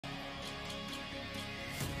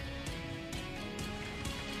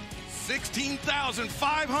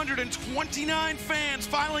16,529 fans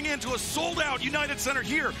filing into a sold-out United Center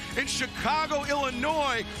here in Chicago,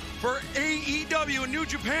 Illinois for AEW New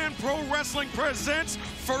Japan Pro Wrestling presents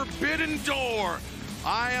Forbidden Door.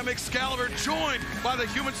 I am Excalibur, joined by the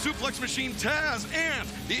human suplex machine Taz and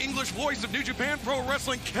the English voice of New Japan Pro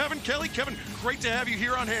Wrestling, Kevin Kelly. Kevin, great to have you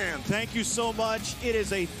here on hand. Thank you so much. It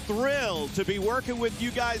is a thrill to be working with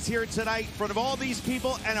you guys here tonight in front of all these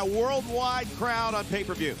people and a worldwide crowd on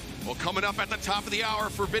pay-per-view. Well, coming up at the top of the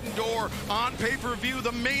hour, Forbidden Door on pay-per-view,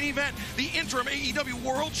 the main event, the interim AEW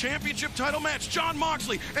World Championship title match. Jon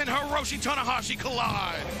Moxley and Hiroshi Tanahashi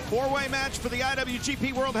collide. Four-way match for the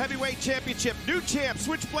IWGP World Heavyweight Championship. New champ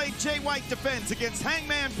Switchblade Jay White defends against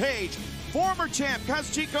Hangman Page. Former champ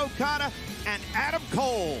Kazuchika Okada and Adam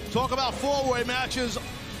Cole. Talk about four-way matches.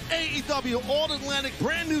 AEW All-Atlantic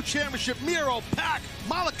brand new championship. Miro, Pac,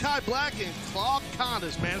 Malakai Black, and Claudio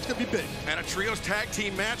Castagnoli, man. It's going to be big. And a trios tag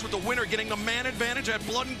team match with the winner getting the man advantage at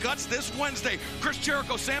Blood and Guts this Wednesday. Chris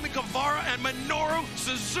Jericho, Sammy Guevara, and Minoru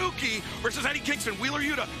Suzuki versus Eddie Kingston, Wheeler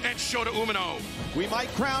Yuta, and Shota Umino. We might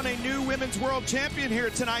crown a new women's world champion here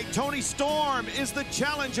tonight. Toni Storm is the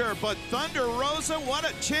challenger, but Thunder Rosa, what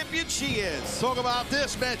a champion she is. Talk about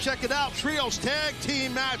this, man. Check it out. Trios tag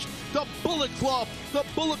team match. The Bullet Club. The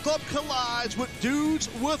Bullet Club collides with dudes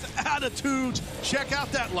with attitudes. Check out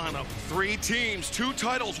that lineup. 3 teams, 2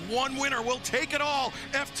 titles, 1 winner will take it all.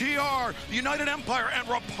 FTR, the United Empire, and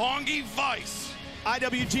Roppongi Vice.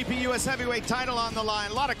 IWGP US Heavyweight title on the line.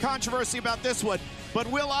 A lot of controversy about this one, but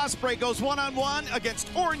Will Ospreay goes one-on-one against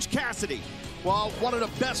Orange Cassidy. Well, one of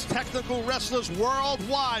the best technical wrestlers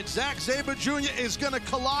worldwide, Zack Sabre Jr., is going to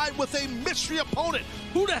collide with a mystery opponent.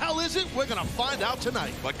 Who the hell is it? We're going to find out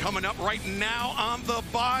tonight. But coming up right now on the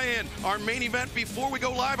buy-in, our main event before we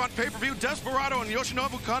go live on pay-per-view, Desperado and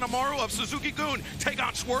Yoshinobu Kanemaru of Suzuki-gun take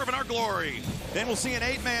on Swerve in Our Glory. Then we'll see an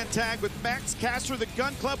 8-man tag with Max Caster, the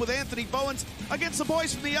Gun Club with Anthony Bowens, against the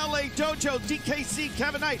boys from the LA Dojo, DKC,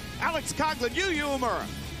 Kevin Knight, Alex Coughlin, Yu Uemura.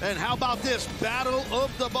 And how about this? Battle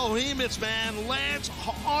of the Bohemians, man. Lance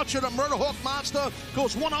Archer, the Murder Hawk Monster,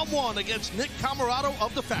 goes one-on-one against Nick Camarado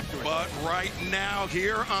of the Factory. But right now,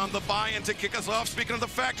 here on the buy-in to kick us off, speaking of the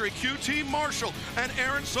Factory, QT Marshall and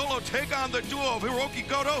Aaron Solo take on the duo of Hiroki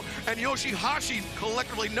Goto and Yoshihashi,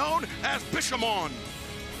 collectively known as Bishamon.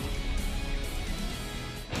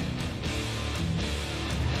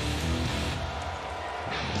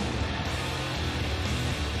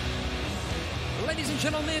 Ladies and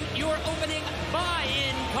gentlemen, your opening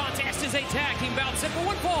buy-in contest is a tag team bout set for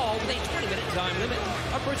one fall with a 20-minute time limit.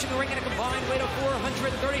 Approaching the ring at a combined weight of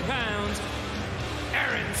 430 pounds,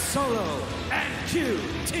 Aaron Solo and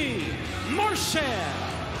QT Marshall.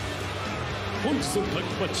 本日のタッグ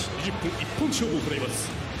マッチ20分一本勝負を行います。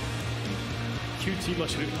QT マッ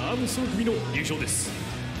シュルアームストロング組の入場です。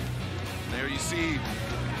 There you see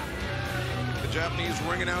the Japanese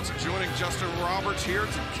ring announcer joining Justin Roberts here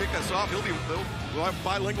to kick us off. We'll have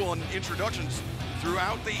bilingual introductions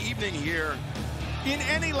throughout the evening here. In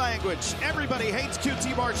any language, everybody hates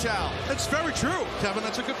QT Marshall. That's very true, Kevin.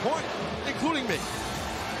 That's a good point, including me.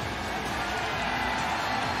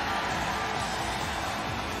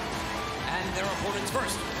 And their opponents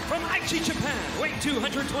first, from Aichi, Japan, weight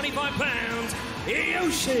 225 pounds,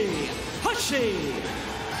 Yoshihashi.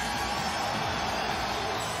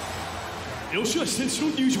 吉橋選手の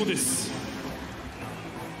入場です。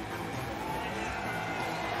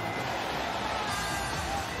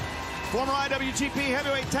 Former IWGP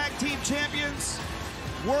Heavyweight Tag Team Champions,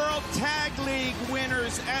 World Tag League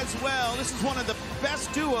winners as well. This is one of the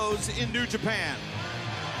best duos in New Japan.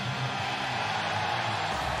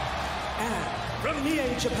 And from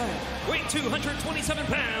Mie, Japan, weight 227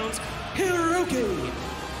 pounds, Hiroki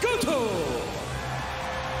Goto.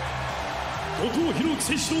 後藤弘樹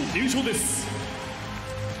選手の入場です。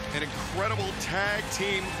 An incredible tag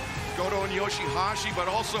team, Goto and Yoshihashi, but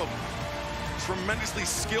also tremendously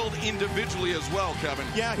skilled individually as well, Kevin.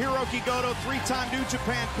 Yeah, Hiroki Goto, 3-time New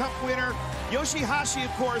Japan Cup winner. Yoshihashi,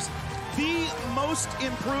 of course, the most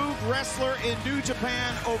improved wrestler in New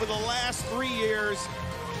Japan over the last 3 years.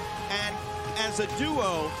 And as a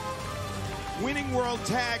duo, winning World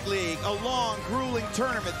Tag League, a long, grueling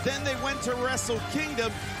tournament. Then they went to Wrestle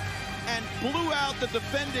Kingdom and blew out the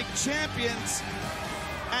defending champions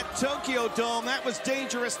at Tokyo Dome. That was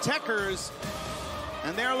Dangerous Tekkers.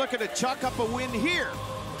 And they're looking to chalk up a win here.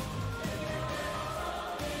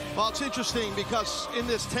 Well, it's interesting because in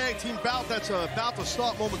this tag team bout that's about to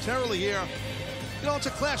start momentarily here, you know, it's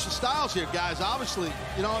a clash of styles here, guys, obviously.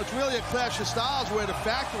 You know, it's really a clash of styles where the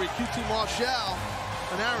Factory, QT Marshall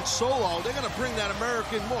and Aaron Solo, they're going to bring that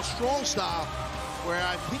American, more strong style. where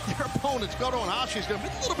I think their opponents, Goto and Hashi, is going to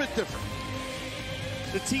be a little bit different.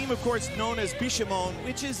 The team, of course, known as Bishamon,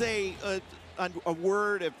 which is a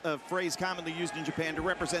word, a phrase commonly used in Japan to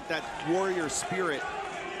represent that warrior spirit.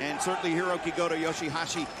 And certainly Hiroki Goto,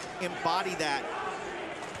 Yoshihashi embody that.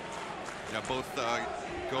 Yeah, both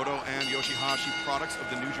Goto and Yoshihashi products of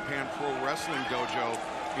the New Japan Pro Wrestling Dojo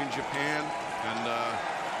in Japan. And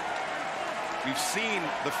we've seen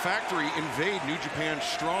the factory invade New Japan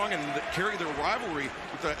strong and carry their rivalry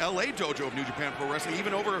with the LA Dojo of New Japan Pro Wrestling,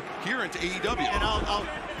 even over here into AEW. And I'll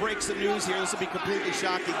break some news here. This will be completely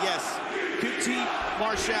shocking. Yes, QT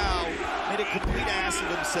Marshall made a complete ass of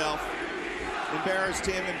himself. Embarrassed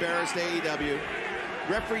him, embarrassed AEW.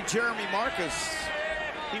 Referee Jeremy Marcus,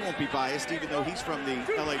 he won't be biased, even though he's from the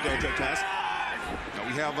LA Dojo test. Now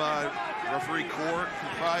we have a referee corps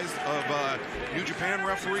comprised of New Japan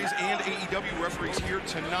referees and AEW referees here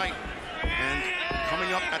tonight. And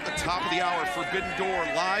coming up at the top of the hour, Forbidden Door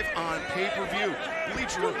live on pay-per-view,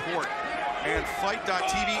 Bleacher Report, and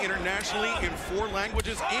Fight.tv internationally in 4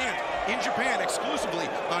 languages and in Japan exclusively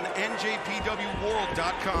on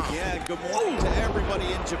NJPWworld.com. Yeah, good morning to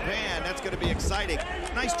everybody in Japan. That's going to be exciting.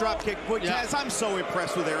 Nice drop kick. Boy, yeah. Taz, I'm so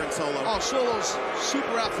impressed with Aaron Solo. Oh, Solo's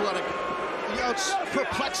super athletic. You know, it's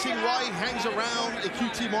perplexing why he hangs around a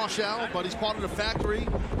QT Marshall, but he's part of the factory.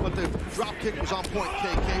 But the drop kick was on point,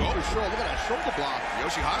 KK, for sure. Look at that shoulder block.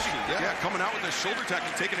 Yoshihashi, yeah, coming out with a shoulder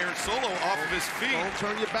tackle, taking Aaron Solo off of his feet. Don't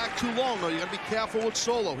turn your back too long, though. You got to be careful with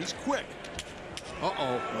Solo. He's quick.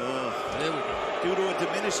 Uh-oh. There we go. Due to a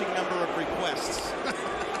diminishing number of requests.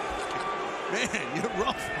 Man, you're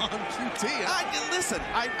rough on QT. Listen,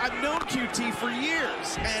 I've known QT for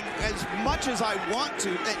years, and as much as I want to,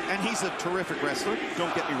 and he's a terrific wrestler,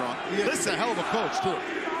 don't get me wrong. Yeah, listen, he's a hell of a coach, too.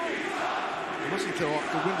 Listen to the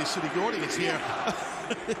Windy City audience here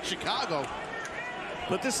in Chicago.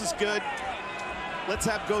 But this is good. Let's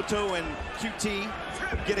have Goto and QT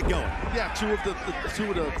get it going. Yeah, two of the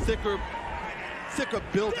thicker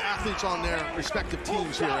built athletes on their respective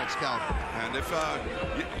teams here at Excalibur. And if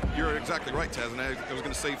you're exactly right, Taz, and I was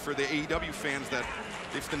going to say for the AEW fans that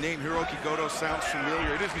if the name Hiroki Goto sounds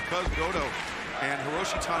familiar, it is because Goto and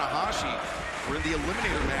Hiroshi Tanahashi were in the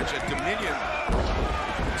Eliminator match at Dominion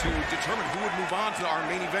to determine who would move on to our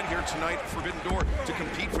main event here tonight, Forbidden Door, to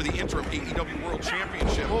compete for the interim AEW World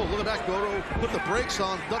Championship. Oh, look at that, Goto. Put the brakes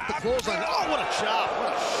on, duck the clothesline. Oh, what a shot.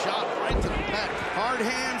 What a shot right to the back. Hard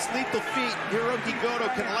hands, lethal feet. Hiroki Goto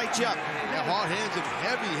can light you up. Yeah, hard hands and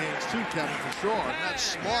heavy hands too, Kevin, for sure. And that's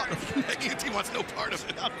smart. QT wants no part of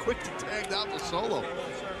it. How quick to tag out the Solo.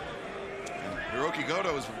 Hiroki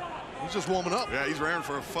Goto is... He's just warming up. Yeah, he's raring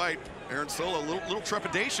for a fight. Aaron Solo, a little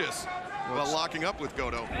trepidatious while locking up with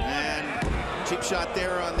Goto. And cheap shot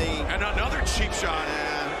there on the... And another cheap shot.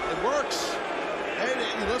 And it works. Hey,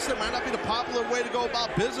 listen, it might not be the popular way to go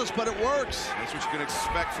about business, but it works. That's what you can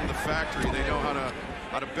expect from the factory. They know how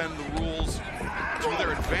to bend the rules to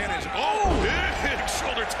their advantage. Oh, big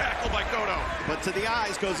shoulder tackle by Goto. But to the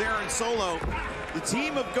eyes goes Aaron Solo. The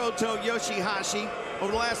team of Goto, Yoshihashi,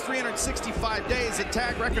 over the last 365 days, a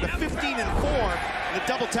tag record of 15-4. And the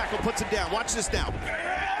double tackle puts him down. Watch this now.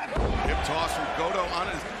 Hip toss from Goto on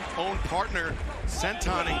his own partner,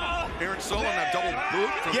 sentoning Aaron Solo, and a double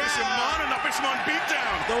boot from Bishamon, and a Bishamon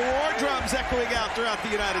beatdown. The war drums echoing out throughout the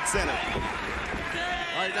United Center.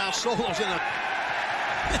 Right now, Solo's in that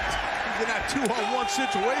 2-on-1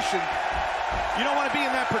 situation. You don't want to be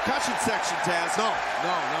in that percussion section, Taz. No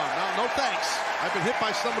thanks. I've been hit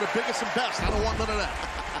by some of the biggest and best. I don't want none of that.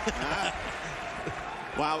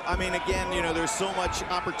 Wow, I mean, again, you know, there's so much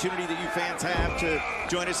opportunity that you fans have to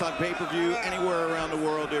join us on pay-per-view anywhere around the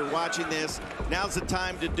world. You're watching this. Now's the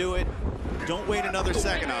time to do it. Don't wait another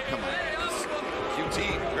second. Oh, come on.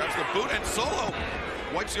 QT grabs the boot, and Solo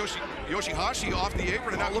wipes Yoshihashi off the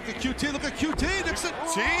apron. And now look at QT. Look at QT. It's the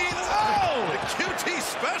the QT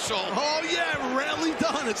special. Oh, yeah, rarely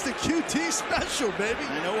done. It's the QT special, baby.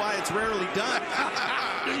 You know why it's rarely done.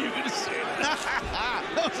 I knew you were going to say that.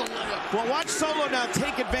 That was a layup. Well, watch Solo now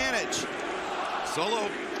take advantage. Solo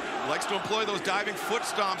likes to employ those diving foot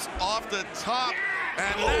stomps off the top.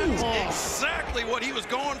 And that's exactly what he was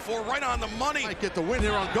going for, right on the money. Might get the win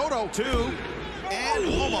here on Goto. Two. And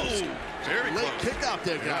almost. Very late close. kick out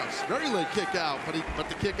there, guys. Very late kick out, but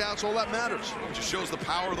the kick out's all that matters. It just shows the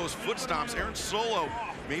power of those foot stomps. Aaron Solo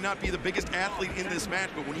may not be the biggest athlete in this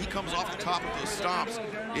match, but when he comes off the top of those stomps,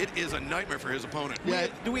 it is a nightmare for his opponent. Yeah.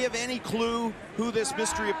 Do we have any clue who this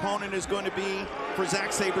mystery opponent is going to be for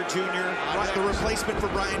Zack Sabre Jr., the replacement for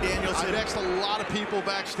Bryan Danielson? I've asked a lot of people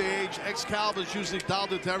backstage. Excalibur's usually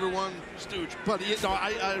dialed into everyone. Stooge. But you know,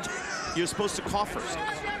 You're supposed to cough first.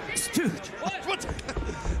 Stooge. What?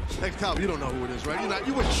 Excalibur, you don't know who it is, right?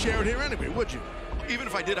 You wouldn't share it here anyway, would you? Even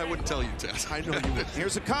if I did, I wouldn't tell you, Tess. I know you would.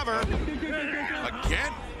 Here's a cover.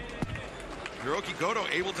 Again, Hiroki Goto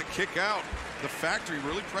able to kick out. The Factory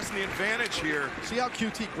really pressing the advantage here. See how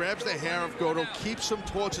QT grabs the hair of Goto, keeps him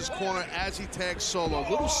towards his corner as he tags Solo.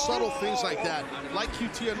 Little subtle things like that. Like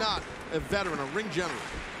QT or not, a veteran, a ring general.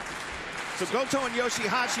 So Goto and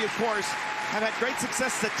Yoshihashi, of course, have had great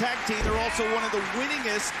success as a tag team. They're also one of the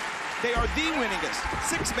winningest. They are the winningest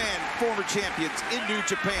six-man former champions in New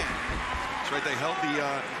Japan. That's right. They held the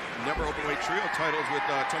Never Openweight Trio titles with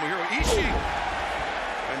Tomohiro Ishii.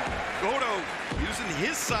 And Goto using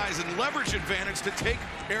his size and leverage advantage to take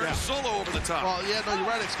Aaron Solo over the top. Well, yeah, no, you're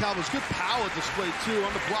right, Excalibur. Good power display, too,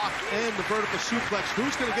 on the block and the vertical suplex.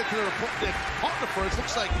 Who's going to get to their partner first?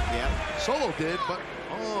 Looks like Solo did, but,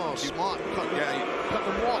 oh, smart. Cut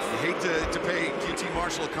them off. You hate to pay QT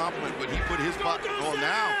Marshall a compliment, but he put his butt on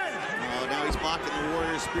now. Oh, now he's mocking the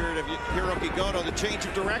warrior spirit of Hiroki Goto, the change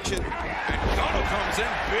of direction. And Goto comes in,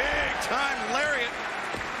 big-time lariat.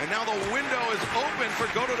 And now the window is open for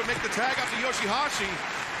Goto to make the tag out to Yoshihashi.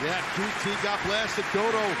 Yeah, QT got blasted.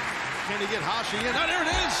 Goto, can he get Hashi in? Oh, there it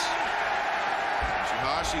is!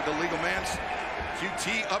 Yoshihashi, the legal man.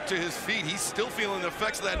 QT up to his feet. He's still feeling the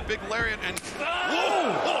effects of that big lariat. And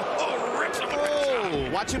rips him. Oh,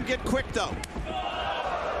 watch him get quick, though.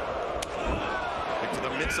 Into the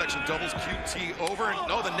midsection, doubles QT over. And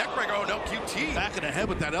no, the neck breaker. Oh, no, QT. Back in the head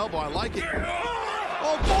with that elbow. I like it.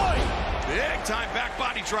 Oh, boy! Big time back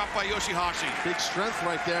body drop by Yoshihashi. Big strength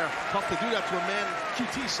right there. Tough to do that to a man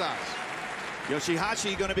QT size.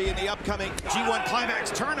 Yoshihashi going to be in the upcoming G1 Climax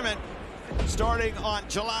tournament starting on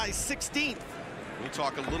July 16th. We'll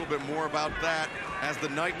talk a little bit more about that as the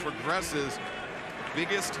night progresses.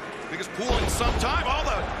 Biggest pool in some time. Oh,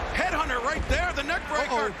 the headhunter right there, the neck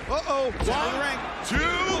breaker. Uh-oh. One, two,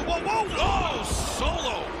 whoa. Oh,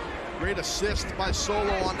 Solo. Great assist by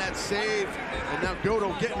Solo on that save. And now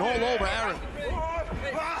Goto getting all over Aaron.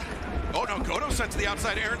 Oh, no, Goto sent to the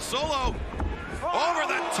outside. Aaron Solo over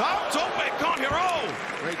the top. Tope con hero.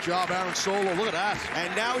 Great job, Aaron Solo. Look at that.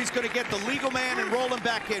 And now he's going to get the legal man and roll him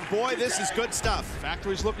back in. Boy, this is good stuff.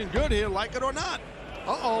 Factory's looking good here, like it or not.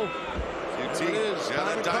 Uh-oh. QT. It is.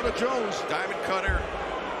 Diamond Cutter Jones. Diamond Cutter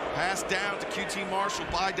passed down to QT Marshall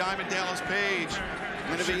by Diamond Dallas Page.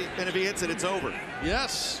 And if he hits it, it's over.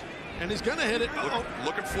 Yes. And he's gonna hit it.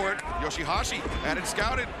 Looking for it. Yoshihashi had it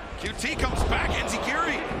scouted. QT comes back.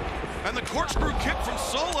 Enziguri. And the corkscrew kick from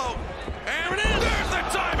Solo. And there it is. There's the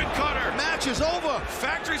Diamond Cutter. Match is over.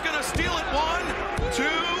 Factory's gonna steal it. 1, 2.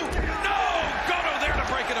 No! Goto there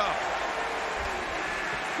to break it up.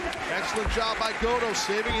 Excellent job by Goto,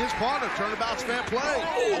 saving his partner. Turnabout's fair play.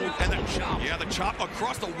 Oh, and the chop. Yeah, the chop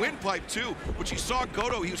across the windpipe, too. But you saw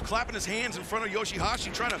Goto, he was clapping his hands in front of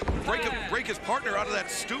Yoshihashi, trying to break his partner out of that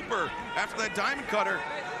stupor after that Diamond Cutter.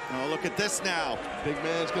 Oh, look at this now. Big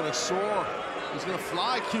man's gonna soar. He's gonna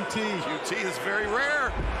fly, QT. QT is very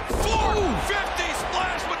rare. 450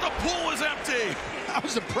 splash, but the pool is empty. That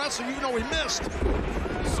was impressive, even though he missed.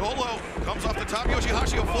 Solo comes off the top.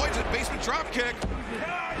 Yoshihashi avoids it. Basement drop kick.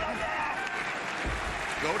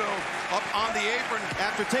 Goto up on the apron.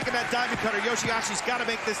 After taking that Diamond Cutter, Yoshihashi's got to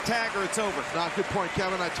make this tag or it's over. Good point,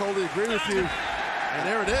 Kevin. I totally agree with you. And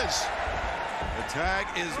there it is. The tag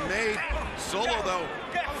is made. Solo, though,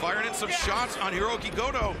 firing in some shots on Hiroki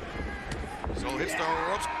Goto. Solo hits the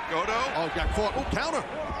ropes. Goto. Oh, got caught. Oh, counter.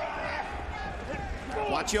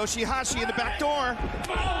 Watch Yoshihashi in the back door.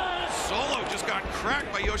 Solo just got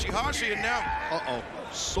cracked by Yoshihashi, and now... Uh-oh.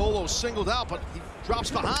 Solo singled out, but he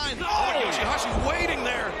drops behind. Oh, Yoshihashi waiting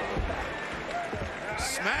there.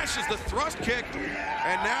 Smashes the thrust kick,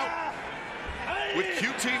 and now with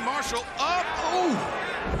QT Marshall up. Oh!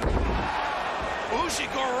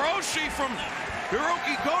 Ushigoroshi from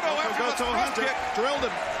Hiroki Goto after the thrust kick. Drilled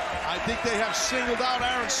him. I think they have singled out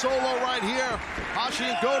Aaron Solo right here. Hashi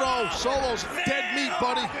and Goto. Solo's dead meat,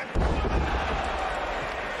 buddy.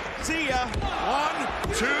 See ya.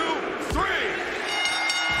 1, 2, 3.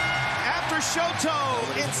 After Shoto,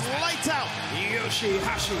 it's lights out.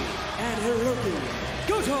 Yoshihashi and Hiroki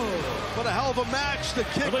Goto. What a hell of a match to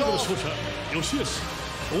kick off.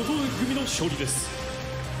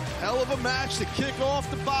 Hell of a match to kick off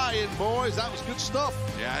the buy-in, boys. That was good stuff.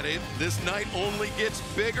 Yeah, this night only gets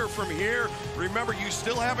bigger from here. Remember, you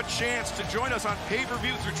still have a chance to join us on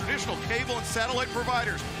pay-per-view through traditional cable and satellite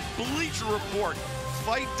providers. Bleacher Report,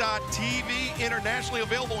 Fight.tv, internationally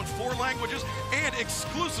available in 4 languages, and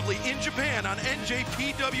exclusively in Japan on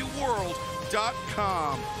NJPW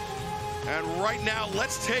World.com. And right now,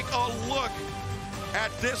 let's take a look at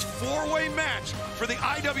this 4-way match for the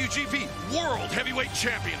IWGP World Heavyweight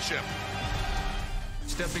Championship.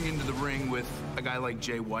 Stepping into the ring with a guy like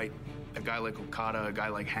Jay White, a guy like Okada, a guy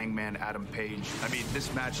like Hangman Adam Page. I mean,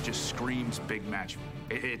 this match just screams big match.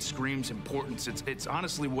 It screams importance. It's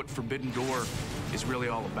honestly what Forbidden Door is really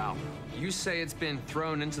all about. You say it's been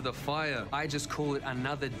thrown into the fire. I just call it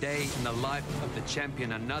another day in the life of the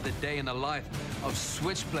champion, another day in the life of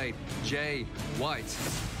Switchblade Jay White.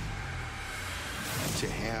 To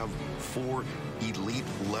have 4 elite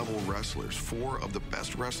level wrestlers, 4 of the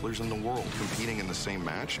best wrestlers in the world competing in the same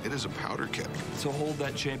match, it is a powder keg. To hold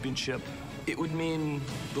that championship, it would mean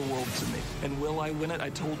the world to me. And will I win it? I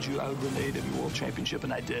told you I would win the AEW World Championship,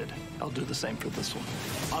 and I did. I'll do the same for this one.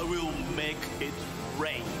 I will make it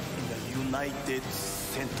rain in the United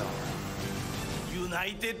Center.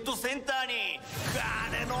 United Center に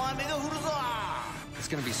金の雨が降るぞ! It's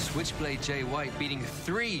going to be Switchblade Jay White beating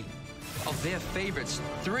 3 of their favorites,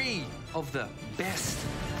 3 of the best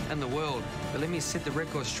in the world. But let me set the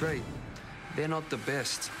record straight. They're not the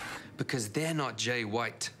best because they're not Jay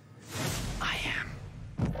White. I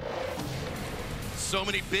am. So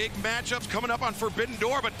many big matchups coming up on Forbidden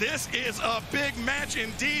Door, but this is a big match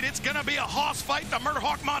indeed. It's going to be a hoss fight. The Murder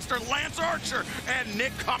Hawk Monster, Lance Archer, and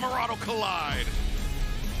Nick Comoroto collide.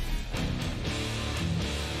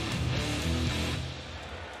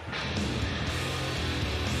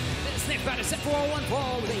 This next bout is set for a 1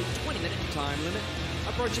 fall with a 20-minute time limit.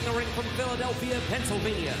 Approaching the ring from Philadelphia,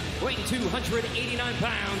 Pennsylvania, weighing 289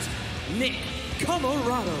 pounds, Nick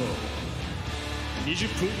Comoroto. 20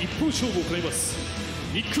分一本勝負を行います。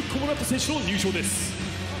ニック・コモラト選手の入場です。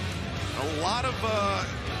A lot of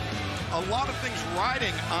things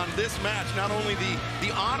riding on this match. Not only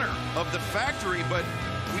the honor of the factory, but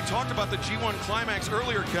we talked about the G1 climax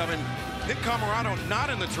earlier, Kevin. Nick Comoroto not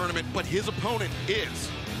in the tournament, but his opponent is.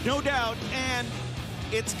 No doubt, and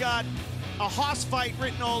it's got a hoss fight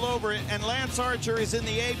written all over it, and Lance Archer is in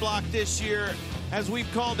the A block this year. As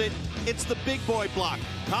we've called it, it's the big boy block.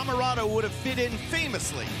 Comoroto would have fit in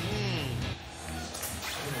famously.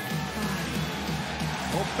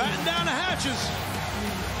 Oh, batten down the hatches.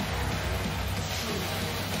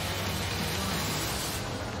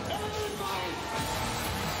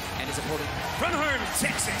 And his opponent from Hearn,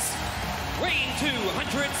 Texas, weighing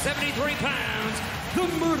 273 pounds, the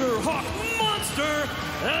Murder Hawk Monster,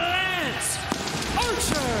 Lance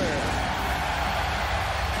Archer.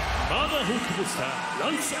 マザーホークボスター、ラ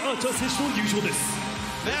ンス・アーチャー選手の入場です。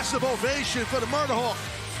Massive ovation for the Murder Hawk.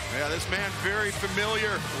 Yeah, this man very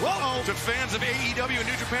familiar to fans of AEW and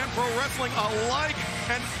New Japan Pro Wrestling alike.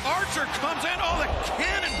 And Archer comes in, oh, the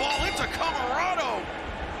cannonball into Comoroto.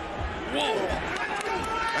 Whoa.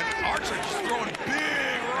 And Archer just throwing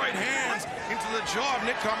big right hands into the jaw of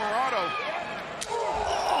Nick Comoroto.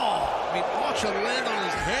 I mean, Archer land on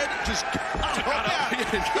his head, just got up.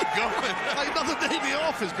 Keep going. Like another day in the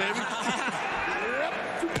office, baby.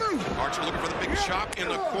 Archer looking for the big chop in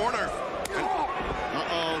the corner.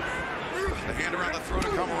 Uh-oh. The hand around the throat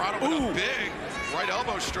of Comoroto with a big right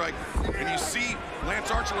elbow strike. And you see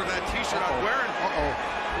Lance Archer with that T-shirt on wearing. Oh,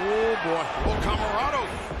 boy. Well, Comoroto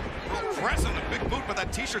pressing the big boot with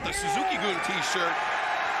that T-shirt, the Suzuki-gun T-shirt.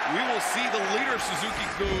 We will see the leader of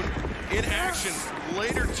Suzuki-gun in action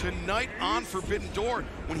later tonight on Forbidden Door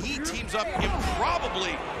when he teams up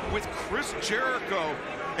improbably with Chris Jericho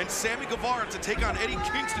and Sammy Guevara to take on Eddie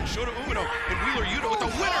Kingston, Shota Umino, and Wheeler Yuta with the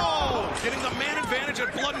winner getting the man advantage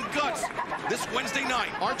at Blood and Guts this Wednesday night.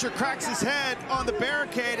 Archer cracks his head on the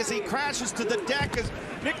barricade as he crashes to the deck as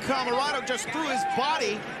Nick Comoroto just threw his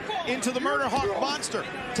body into the Murder Hawk Monster.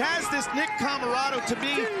 Taz this Nick Comoroto to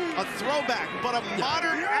be a throwback, but a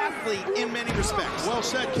modern athlete in many respects. Well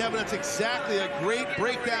said, Kevin. That's exactly a great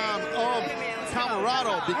breakdown of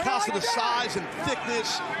Comoroto because of the size and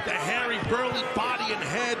thickness, the hairy, burly body and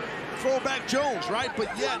head. Throwback Jones, right?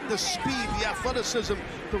 But yet the speed, the athleticism,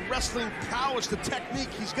 the wrestling prowess, the technique,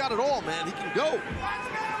 he's got it all, man. He can go.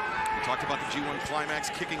 We talked about the G1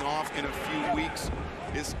 Climax kicking off in a few weeks.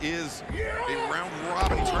 This is a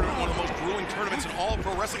round-robin tournament, one of the most grueling tournaments in all of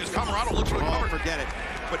pro wrestling as Comoroto looks for the cover. Forget it.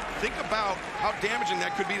 But think about how damaging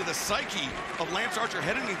that could be to the psyche of Lance Archer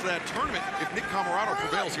heading into that tournament if Nick Comoroto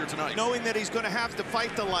prevails here tonight. Knowing that he's going to have to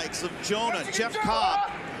fight the likes of Jonah, Jeff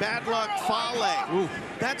Cobb, Bad Luck Fale.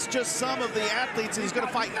 That's just some of the athletes he's going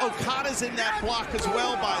to fight. Okada's in that block as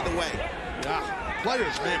well, by the way. Yeah,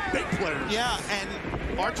 players, man, big players. Yeah,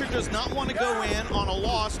 and Archer does not want to go in on a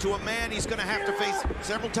loss to a man he's going to have to face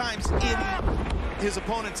several times in his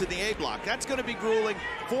opponents in the A block. That's going to be grueling.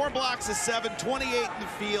 4 blocks of 7, 28 in the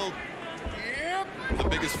field. the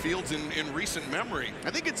biggest fields in recent memory.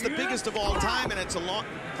 I think it's the biggest of all time, and it's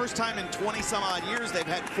first time in 20-some-odd years they've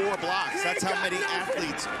had 4 blocks. That's how many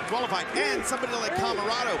athletes qualified. And somebody like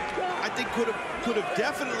Camarado, I think could have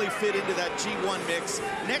definitely fit into that G1 mix.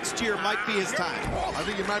 Next year might be his time. I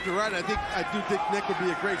think you might be right. I do think Nick would be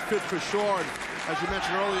a great fit for sure. And as you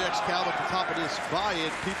mentioned earlier, Excalibur, at the top of this buy-in,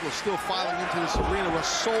 people are still filing into this arena. We're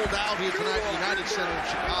sold out here tonight at the United Center in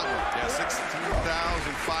Chicago. Yeah,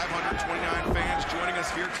 16,529 fans joining us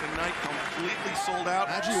here tonight, completely sold out.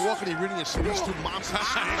 Imagine you walking in the arena and see these two monsters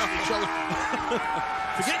smashing each other.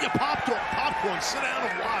 Forget your popcorn, sit down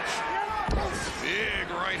and watch. Big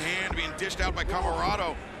right hand being dished out by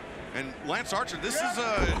Camarado. And Lance Archer, this is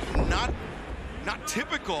not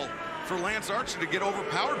typical for Lance Archer to get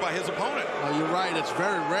overpowered by his opponent. Oh, you're right. It's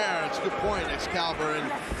very rare. It's a good point, Excalibur.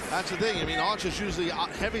 And that's the thing. I mean, Archer's usually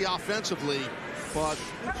heavy offensively, but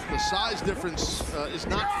the size difference is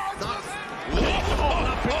not big at all.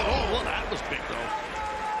 Well, that was big, though.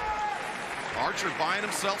 Archer buying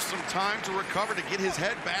himself some time to recover to get his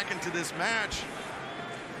head back into this match.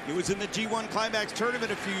 It was in the G1 Climax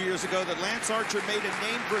tournament a few years ago that Lance Archer made a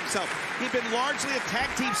name for himself. He'd been largely a tag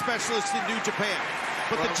team specialist in New Japan,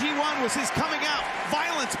 but the G1 was his coming out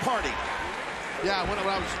violence party. Yeah, what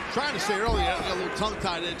I was trying to say earlier, I got a little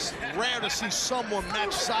tongue-tied. It's rare to see someone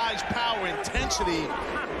match size, power, intensity,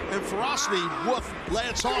 and ferocity with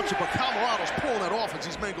Lance Archer, but Camarado's pulling that off as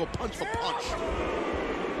these men go punch for punch.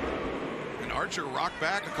 And Archer rocked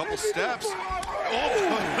back a couple steps.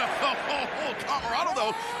 Camarado,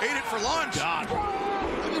 though, ate it for lunch. God.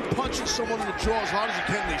 When you're punching someone in the jaw as hard as you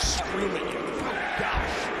can, they scream at you. Oh,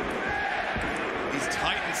 gosh. These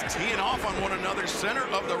Titans teeing off on one another. Center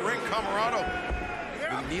of the ring, Camarado.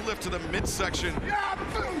 The knee lift to the midsection.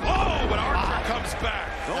 Oh, but Archer comes back.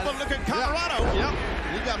 Oh, but look at Camarado. Yep,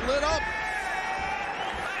 he got lit up.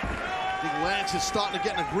 I think Lance is starting to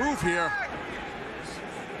get in a groove here.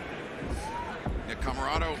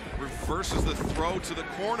 Camarado reverses the throw to the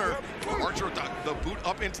corner. Archer with the boot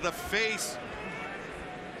up into the face.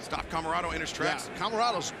 Stop Camarado in his tracks. Yeah,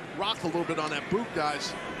 Camarado's rocked a little bit on that boot,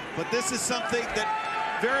 guys. But this is something that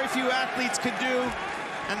very few athletes can do.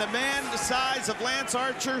 And the man the size of Lance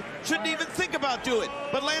Archer shouldn't even think about doing it.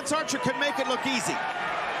 But Lance Archer can make it look easy.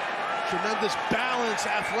 Tremendous balance,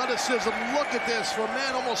 athleticism. Look at this for a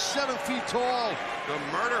man almost 7 feet tall. The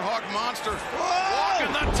Murder Hawk monster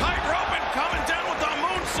walking the tightrope and coming down with the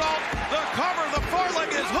moonsault. The cover, the far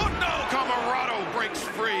leg is hooked. No, Camarado breaks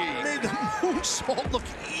free. Made the moonsault look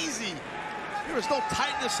easy. There is no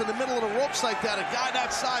tightness in the middle of the ropes like that. A guy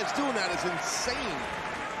that size doing that is insane.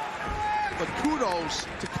 But kudos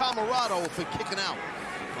to Camarado for kicking out.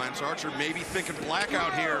 Lance Archer maybe thinking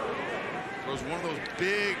blackout here. Throws one of those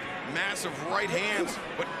big, massive right hands,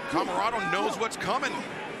 but Camarado knows what's coming.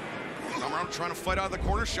 Camarado trying to fight out of the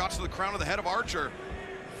corner, shots to the crown of the head of Archer.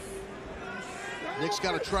 Nick's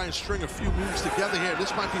got to try and string a few moves together here.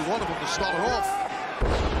 This might be one of them to start it off.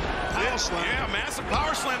 Power slam. Yeah, massive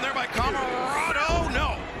power slam there by Camarado.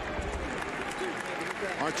 No.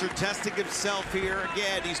 Archer testing himself here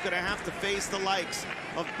again. He's going to have to face the likes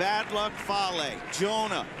of Bad Luck Fale,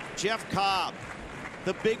 Jonah, Jeff Cobb,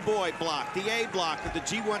 the big boy block, the A block of the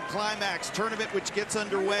G1 Climax tournament, which gets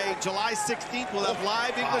underway July 16th. We'll have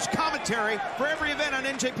live English commentary for every event on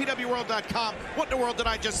NJPWWorld.com. What in the world did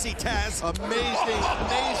I just see, Taz? Amazing,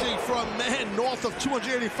 amazing for a man north of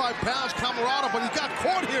 285 pounds, Camarado, but he got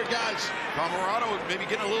caught here, guys. Camarado maybe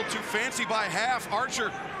getting a little too fancy by half.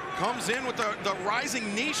 Archer comes in with the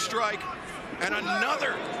rising knee strike and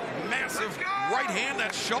another massive right hand,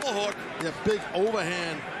 that shovel hook. Yeah, big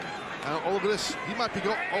overhand. Oh, look at this. He might be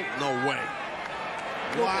going. Oh, no way.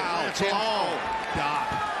 Wow. Oh, God.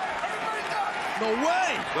 No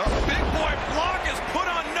way. The big boy block is put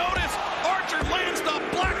on notice. Archer lands the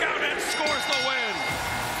blackout and scores the win.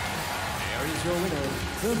 There is your winner,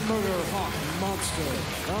 the Murder Hawk Monster,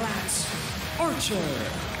 Lance Archer.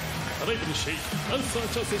 A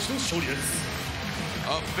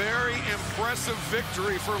very impressive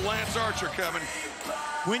victory for Lance Archer, Kevin.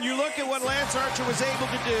 When you look at what Lance Archer was able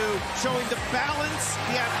to do, showing the balance,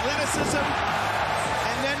 the athleticism,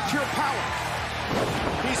 and then pure power.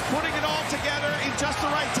 He's putting it all together in just the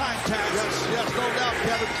right time, Taz. Yes, no doubt,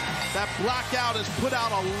 Kevin. That blackout has put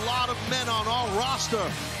out a lot of men on our roster.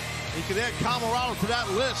 You can add Camarado to that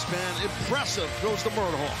list, man. Impressive. Goes the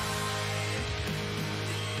Murder Hawk.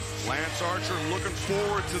 Lance Archer looking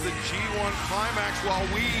forward to the G1 Climax, while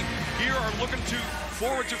we here are looking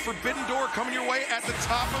forward to Forbidden Door coming your way at the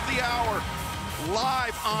top of the hour.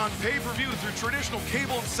 Live on pay-per-view through traditional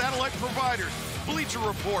cable and satellite providers. Bleacher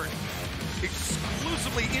Report,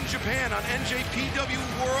 exclusively in Japan on NJPW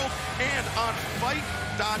World and on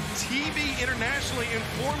Fight.tv internationally in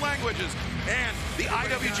 4 languages. And the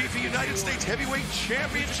IWGP United States Heavyweight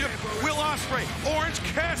Championship, Will Ospreay, Orange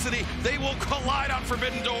Cassidy, they will collide on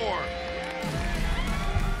Forbidden Door.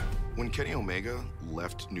 When Kenny Omega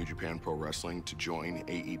left New Japan Pro Wrestling to join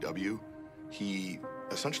AEW, he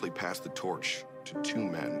essentially passed the torch to 2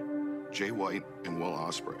 men, Jay White and Will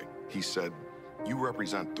Ospreay. He said, "You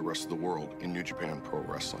represent the rest of the world in New Japan Pro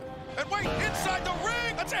Wrestling." And wait, inside the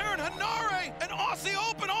ring, that's Aaron Henare, and Aussie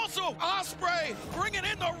Open also. Ospreay bringing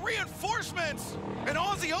in the reinforcements. And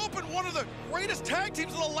Aussie Open, one of the greatest tag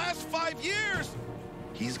teams of the last 5 years.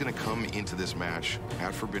 He's gonna come into this match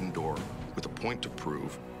at Forbidden Door with a point to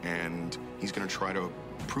prove, and he's gonna try to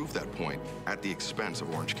prove that point at the expense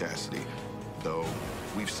of Orange Cassidy. Though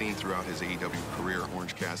we've seen throughout his AEW career,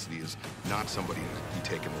 Orange Cassidy is not somebody to be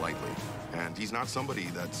taken lightly. And he's not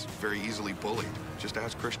somebody that's very easily bullied. Just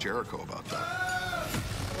ask Chris Jericho about that.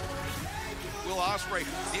 Will Ospreay,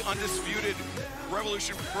 the undisputed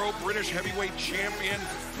Revolution Pro British Heavyweight Champion,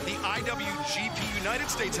 the IWGP United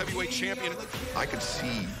States Heavyweight Champion. I could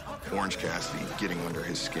see Orange Cassidy getting under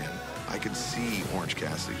his skin. I could see Orange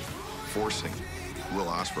Cassidy forcing Will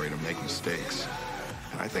Ospreay to make mistakes.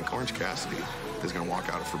 And I think Orange Cassidy is going to walk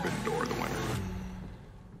out of Forbidden Door the winner.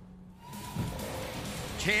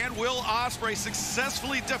 Can Will Ospreay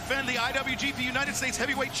successfully defend the IWGP United States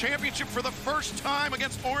Heavyweight Championship for the first time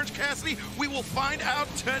against Orange Cassidy? We will find out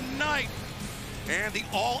tonight. And the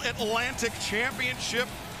All-Atlantic Championship,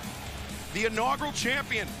 the inaugural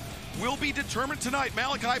champion, will be determined tonight.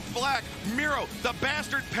 Malakai Black, Miro, the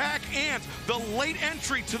Bastard Pack, and the late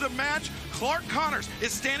entry to the match, Clark Connors,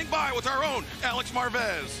 is standing by with our own Alex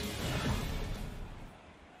Marvez.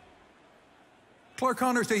 Clark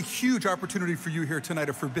Connors, a huge opportunity for you here tonight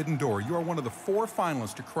at Forbidden Door. You are one of the 4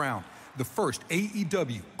 finalists to crown the first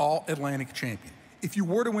AEW All-Atlantic Champion. If you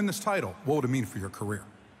were to win this title, what would it mean for your career?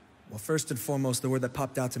 Well, first and foremost, the word that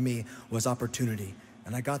popped out to me was opportunity.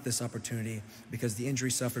 And I got this opportunity because the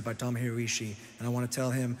injury suffered by Tomohiro Ishii. And I want to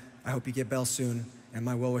tell him, I hope you get well soon, and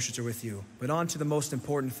my well wishes are with you. But on to the most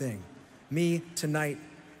important thing. Me, tonight,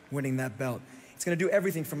 winning that belt. It's going to do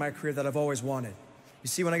everything for my career that I've always wanted. You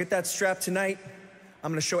see, when I get that strap tonight,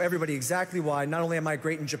 I'm going to show everybody exactly why not only am I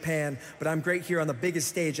great in Japan, but I'm great here on the biggest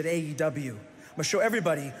stage at AEW. I'm going to show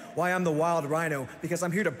everybody why I'm the Wild Rhino, because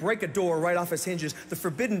I'm here to break a door right off its hinges, the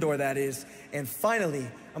Forbidden Door, that is. And finally,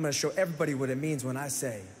 I'm going to show everybody what it means when I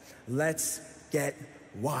say, let's get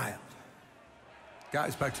wild.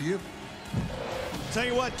 Guys, back to you. Tell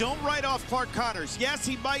you what, don't write off Clark Connors. Yes,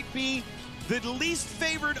 he might be the least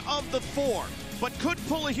favored of the 4, but could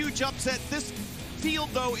pull a huge upset. This field,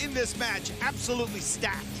 though, in this match, absolutely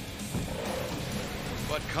stacked.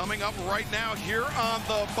 But coming up right now here on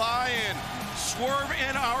the buy-in, Swerve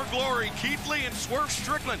in Our Glory, Keith Lee and Swerve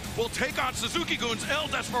Strickland will take on Suzuki Goons El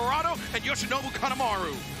Desperado and Yoshinobu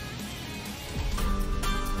Kanemaru.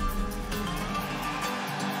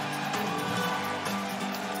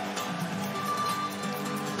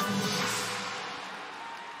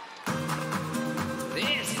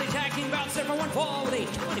 This is a tag team bout set for one fall with a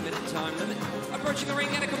 20-minute time limit. Approaching the ring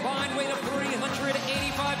at a combined weight of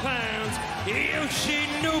 385 pounds,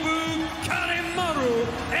 Yoshinobu Kanemaru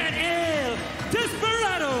and El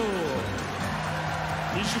Desperado.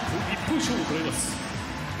 20分1分勝負を行います。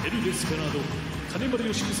エル・デスペラード、金丸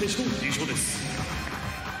義久選手の優勝です。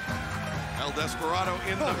 El Desperado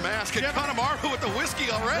in the mask, and Kanemaru with the whiskey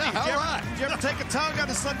already. Yeah, all right. Did you ever take a tongue out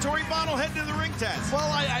of Suntory bottle heading to the ring test?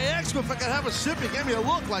 Well, I asked him if I could have a sip. He gave me a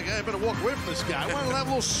look like I better walk away from this guy. I wanted to have a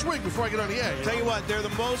little swig before I get on the air. Tell you what, they're the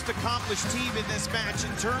most accomplished team in this match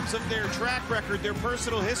in terms of their track record, their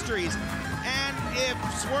personal histories. And if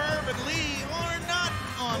Swerve and Lee are not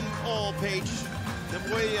on all page, then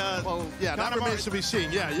well, yeah, that remains to be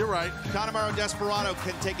seen. Yeah, you're right. Kanemaru Desperado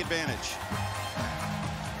can take advantage.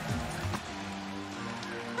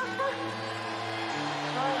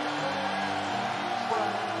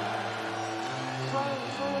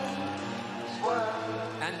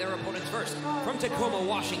 And their opponents first, from Tacoma,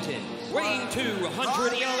 Washington, weighing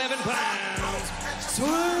 211 pounds,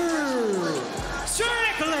 Swerve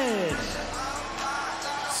Strickland.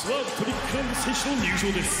 スワーブトリックランド選手の入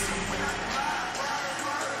場です。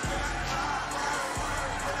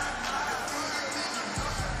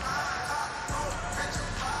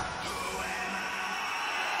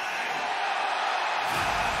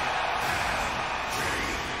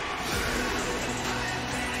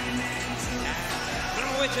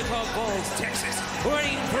 Wichita Falls, Texas,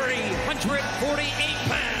 weighing 348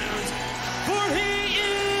 pounds, for he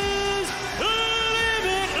is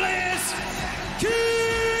limitless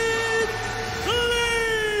Kid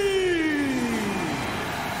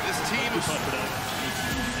Bros.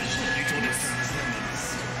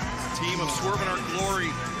 Team of Swerve and Our Glory.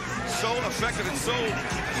 So effective and so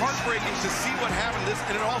heartbreaking to see what happened.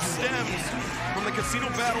 And it all stems from the Casino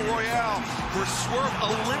Battle Royale where Swerve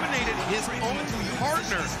eliminated his own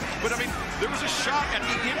partner. But I mean, there was a shot at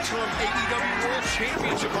the interim AEW World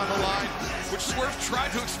Championship on the line, which Swerve tried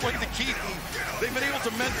to explain to Keith, and they've been able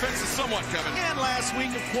to mend fences somewhat, Kevin. And last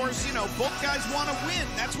week, of course, you know, both guys want to win.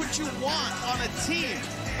 That's what you want on a team.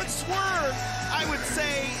 But Swerve, I would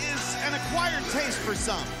say, is an acquired taste for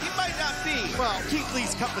some. He might not be, well, Keith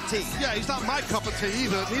Lee's cup of tea. Yeah, he's not my cup of tea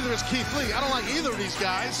either. Neither is Keith Lee. I don't like either of these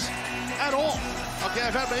guys at all. Okay,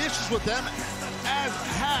 I've had my issues with them, as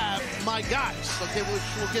have my guys. Okay,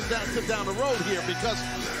 we'll get down the road here because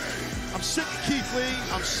I'm sick of Keith Lee.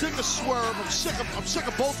 I'm sick of Swerve. I'm sick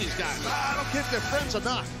of both these guys. I don't care if they're friends or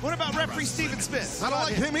not. What about referee Steven Smith? I don't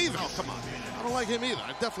like him either. Oh, come on. I don't like him either.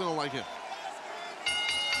 I definitely don't like him.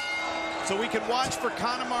 So we can watch for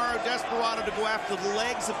Kanemaru Desperado to go after the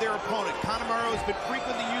legs of their opponent. Kanemaru has been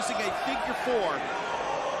frequently using a figure four.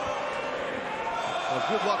 Well,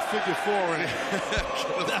 good luck figure four in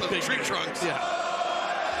that big tree trunks. Yeah.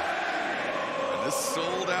 And this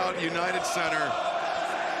sold-out United Center.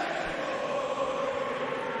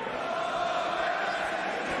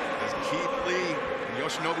 As Keith Lee and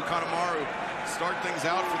Yoshinobu Kanemaru start things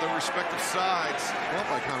out for their respective sides. Well,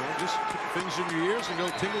 by Kanemaru, just put things in your ears and go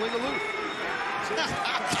ting-a-ling-a-loo.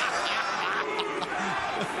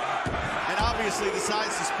 And obviously the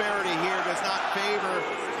size disparity here does not favor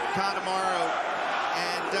Kanemaru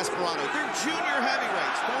and Desperado. They're junior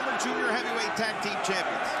heavyweights, former junior heavyweight tag team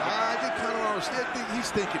champions. I think Kanemaru,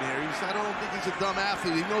 he's thinking here. I don't think he's a dumb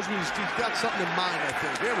athlete. He knows he's got something in mind, I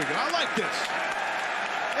think. There we go. I like this.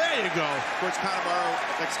 There you go. Of course, Kanemaru,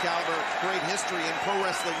 Excalibur, great history in pro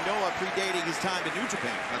wrestling Noah, predating his time in New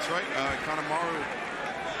Japan. That's right. Kanemaru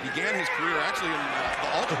began his career actually in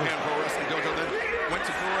the All Japan Pro Wrestling Dojo, then went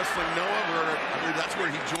to Pro Wrestling Noah, where I believe that's where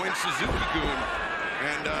he joined Suzuki-gun.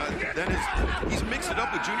 And then he's mixed it up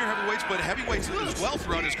with junior heavyweights, but heavyweights as well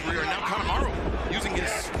throughout his career. And now Kanemaru using his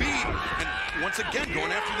speed and once again going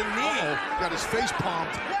after the knee. Got his face palmed.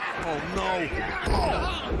 Oh, no.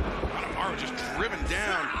 Oh. Kanemaru just driven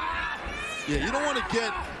down. Yeah, you don't want to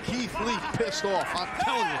get Keith Lee pissed off. I'm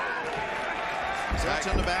telling you. Touch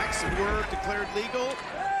on the back, Swerve declared legal.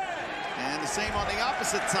 And the same on the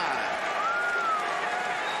opposite side.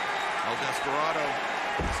 El Desperado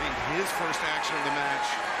seeing his first action of the match.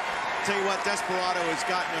 Tell you what, Desperado has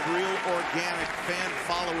gotten a real organic fan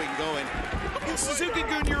following going. In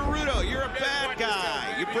Suzuki-gun, you're a Rudo. You're a bad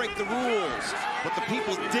guy. You break the rules. But the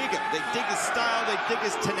people dig him. They dig his style. They dig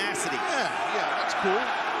his tenacity. Yeah, that's cool.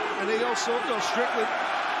 And they also, Strickland,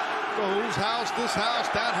 whose house, this house,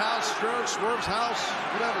 that house, Swerve's house,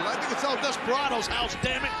 whatever. I think it's El Desperado's house,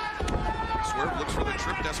 damn it. Swerve looks for the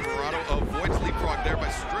trip. Desperado avoids leapfrog there by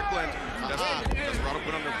Strickland. Desperado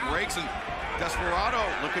put on the brakes, and Desperado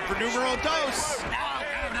looking for numero dos.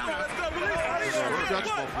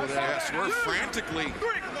 Swerve frantically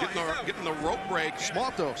getting the rope break.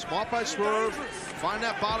 Smart though, smart by Swerve. Find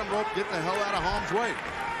that bottom rope, get the hell out of harm's way.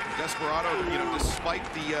 Desperado, despite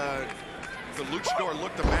the luchador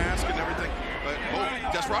look, the mask and everything, but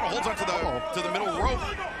Desperado holds on to the middle rope.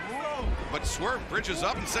 But Swerve bridges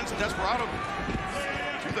up and sends Desperado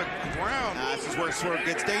to the ground. This is where Swerve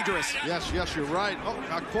gets dangerous. Yes, you're right. Oh,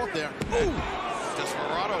 got caught there. Ooh.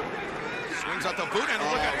 Desperado swings out the boot, and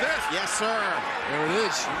look at this. Yes, sir. There it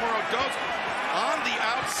is. Numero dos on the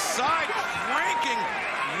outside,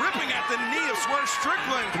 ripping at the knee of Swerve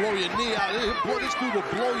Strickland. Blow your knee out. Boy, this dude will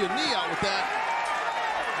blow your knee out with that.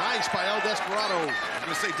 Nice by El Desperado. I was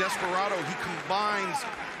going to say Desperado, he combines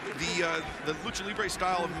the Lucha Libre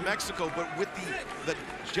style of Mexico, but with the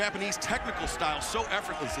Japanese technical style so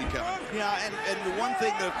effortlessly, Kevin. Yeah, and the one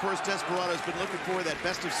thing that, of course, Desperado's been looking for, that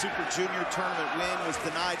Best of Super Junior tournament win, was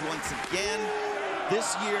denied once again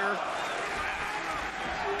this year.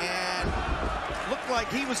 And looked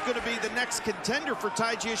like he was going to be the next contender for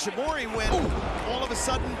Taiji Ishimori when all of a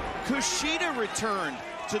sudden Kushida returned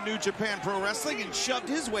to New Japan Pro Wrestling and shoved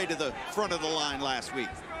his way to the front of the line last week.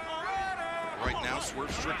 Right now,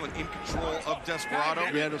 Swerve Strickland in control of Desperado.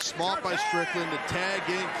 Yeah, the smart by Strickland to tag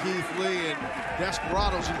in Keith Lee, and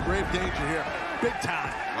Desperado's in grave danger here. Big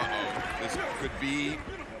time. This could be...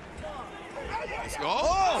 That's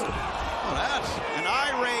an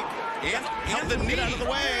eye rake. And the knee. Get out of the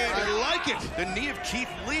way. I like it. The knee of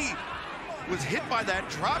Keith Lee was hit by that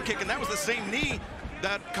drop kick, and that was the same knee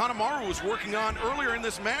that Kanemaru was working on earlier in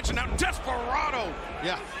this match, and now Desperado.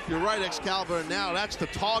 Yeah, you're right, Excalibur. Now that's the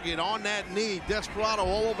target on that knee. Desperado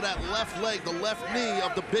all over that left leg, the left knee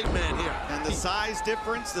of the big man here. And the size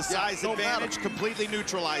difference, the size advantage, completely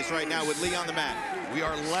neutralized right now with Lee on the mat. We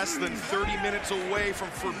are less than 30 minutes away from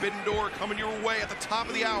Forbidden Door coming your way at the top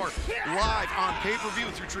of the hour, live on pay-per-view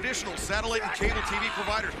through traditional satellite and cable TV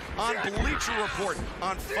providers, on Bleacher Report,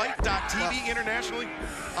 on Fight.tv internationally,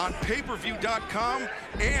 on pay-per-view.com,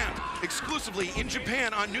 and exclusively in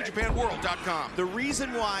Japan on NewJapanWorld.com. The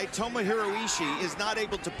reason why Tomohiro Ishii is not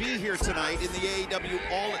able to be here tonight in the AEW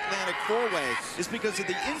All-Atlantic 4-Way is because of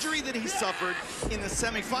the injury that he suffered in the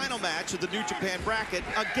semifinal match of the New Japan bracket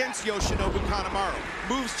against Yoshinobu Kanemaru.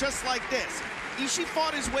 Moves just like this. Ishii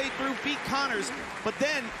fought his way through, beat Connors, but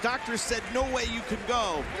then doctors said no way you can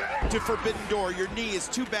go to Forbidden Door. Your knee is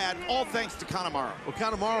too bad, all thanks to Kanemaru. Well,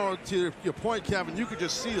 Kanemaru, to your point, Kevin, you could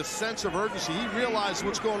just see the sense of urgency. He realized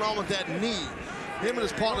what's going on with that knee. Him and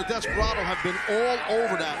his partner Desperado have been all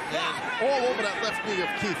over that, man. All over that left knee of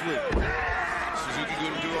Keith Lee.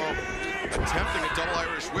 Suzuki-Gun duo attempting a double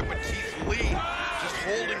Irish whip, but Keith Lee just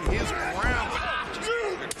holding his ground.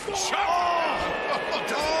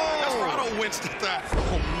 Desperado winced at that.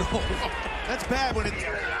 Oh no. That's bad when you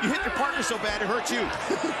hit your partner so bad it hurts you.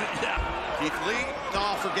 Yeah. Keith Lee,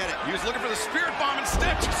 oh, forget it. He was looking for the Spirit Bomb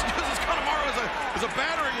instead. Just uses Kanemaru as a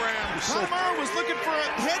battering ram. Kanemaru was looking for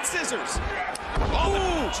head scissors.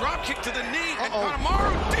 Oh, drop kick to the knee, and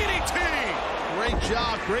Kanemaru DDT. Great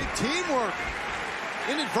job, great teamwork.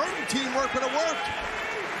 Inadvertent teamwork, but it worked.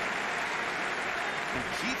 And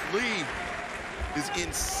Keith Lee is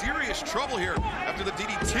in serious trouble here after the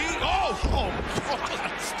DDT. Oh,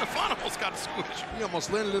 Stefan almost got squished. He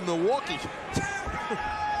almost landed in Milwaukee.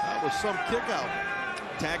 That was some kick out.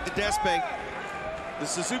 Tag to Despe. The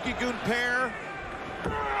Suzuki-Gun pair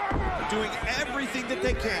doing everything that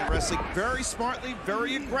they can, wrestling very smartly,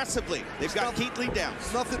 very aggressively. They've got Keith Lee down.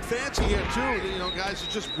 Nothing fancy here, too. You know, guys,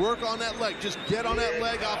 just work on that leg. Just get on that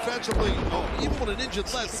leg offensively. Oh, even with an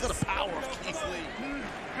injured leg, look at the power of Keith Lee.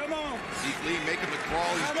 Come on. Keith Lee making the crawl.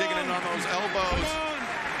 He's digging in on those elbows.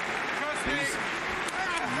 He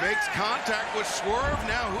makes contact with Swerve.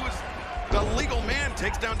 Now, who is the legal man?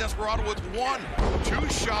 Takes down Desperado with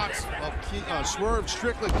 1-2 shots. Well, Swerve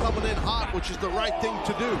Strickland coming in hot, which is the right thing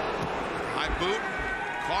to do. High boot.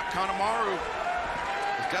 Caught Kanemaru.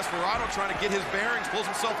 Desperado trying to get his bearings. Pulls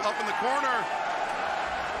himself up in the corner.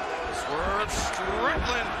 Swerve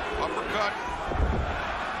Strickland. Uppercut.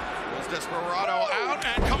 Desperado out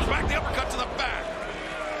and comes back, the uppercut to the back.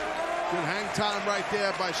 Good hang time right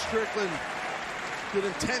there by Strickland. Good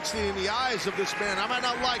intensity in the eyes of this man. I might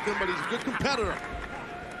not like him, but he's a good competitor.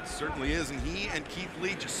 Certainly is, and he and Keith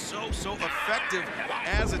Lee just so effective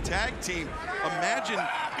as a tag team. Imagine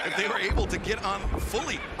if they were able to get on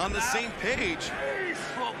fully on the same page.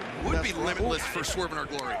 Would be limitless for Swerve in our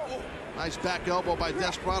glory. Nice back elbow by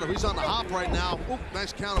Desperado. He's on the hop right now. Ooh,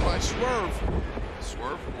 nice counter by Swerve.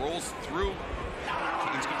 Swerve rolls through,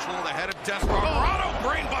 gains control of the head of Desperado.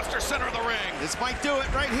 Brainbuster, center of the ring. This might do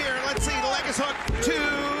it right here. Let's see, the leg is hooked. 2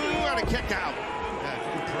 and a kick out.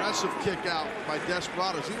 Yeah, impressive kick out by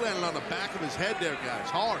Desperado. He landed on the back of his head there, guys.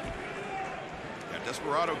 Hard. Yeah,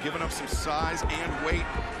 Desperado giving up some size and weight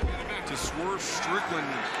to Swerve Strickland.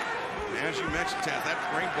 And as you mentioned, Taz, that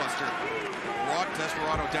brainbuster brought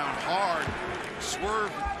Desperado down hard.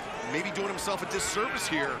 Swerve maybe doing himself a disservice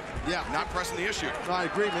here. Yeah. Not pressing the issue. No, I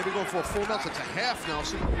agree. Maybe going for a full Nelson. It's a half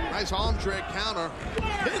Nelson. Nice arm drag counter.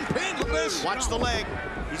 Pin, look at this. Watch the leg.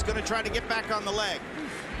 He's going to try to get back on the leg.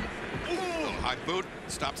 High boot.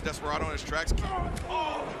 Stops Desperado in his tracks.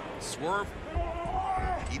 Swerve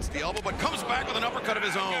eats the elbow, but comes back with an uppercut of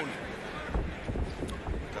his own.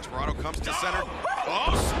 Desperado comes to center.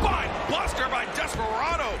 Oh, spine buster by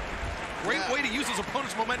Desperado. Great way to use his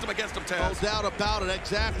opponent's momentum against him, Taz. No doubt about it,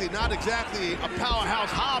 exactly. Not exactly a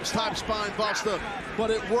Powerhouse Hobbs type spine buster,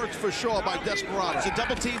 but it worked for sure by Desperado. It's a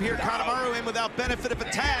double team here. Kanemaru in without benefit of a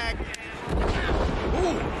tag.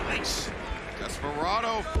 Ooh, nice.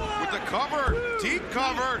 Desperado with the cover, deep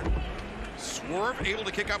cover. Swerve able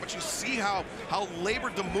to kick out, but you see how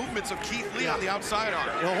labored the movements of Keith Lee on the outside are.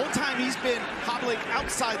 The whole time he's been hobbling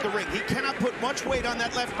outside the ring. He cannot put much weight on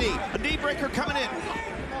that left knee. A knee breaker coming in.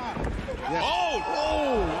 Yeah.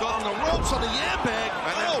 On the ropes on the airbag.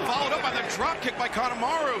 And then followed up by the drop kick by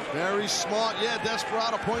Kanemaru. Very smart. Yeah,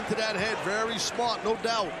 Desperado pointed to that head. Very smart, no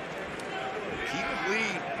doubt. Keith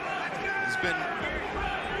Lee has been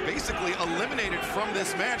basically eliminated from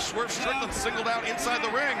this match. Swerve Strickland singled out inside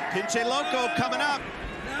the ring. Pinche Loco coming up.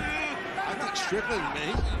 I think Strickland,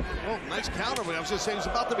 man. Oh, nice counter. I was just saying he's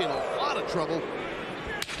about to be in a lot of trouble.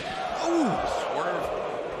 Ooh, Swerve.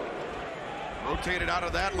 Rotated out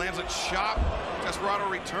of that, lands a chop. Desperado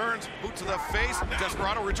returns, boot to the face.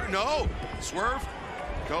 Desperado returns, no. Swerve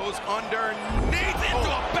goes underneath into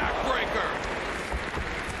a backbreaker.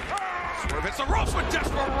 Swerve hits the ropes with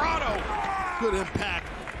Desperado. Good impact,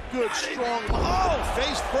 good strong. Oh,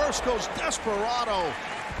 face first goes Desperado.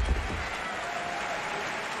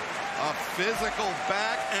 A physical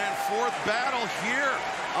back and forth battle here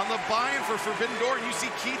on the buy-in for Forbidden Door. And you see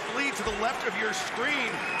Keith Lee to the left of your screen.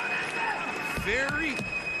 Very,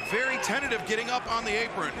 very tentative getting up on the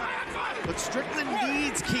apron. But Strickland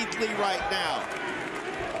needs Keith Lee right now.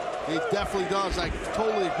 He definitely does. I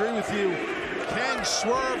totally agree with you. Can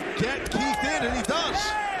Swerve get Keith in? And he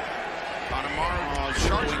does. Kanemaru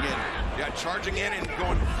charging in. Yeah, charging in and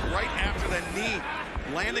going right after the knee.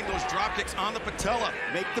 Landing those drop kicks on the patella.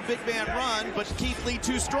 Make the big man run, but Keith Lee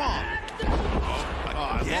too strong.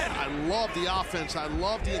 I love the offense. I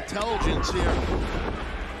love the intelligence here.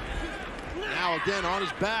 Now again on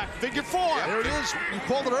his back. Figure four. There it is. You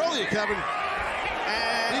called it earlier, Kevin.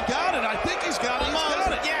 And he got it. I think he's got it. He's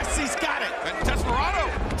got it. Yes, he's got it. And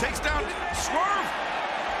Desperado takes down Swerve.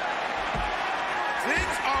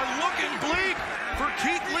 Things are looking bleak for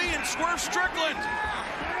Keith Lee and Swerve Strickland.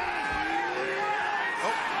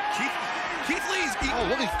 Keith Lee's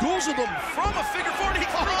look, he goozled him from a figure four. He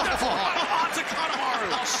throws it onto Kanemaru.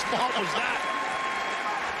 How smart was that?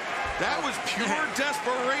 That was pure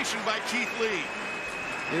desperation by Keith Lee.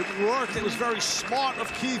 It worked. It was very smart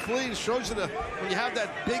of Keith Lee. It shows you that when you have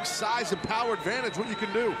that big size and power advantage, what you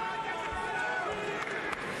can do.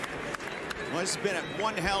 Well, it's been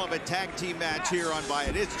one hell of a tag team match here on Buy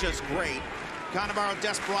It. It's just great. Kanemaru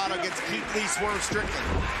Desperado gets Keith Lee, Swerve Strickland.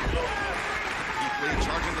 Lee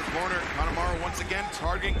charging the corner. Kanemaru once again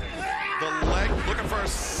targeting the leg, looking for a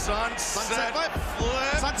sunset flip.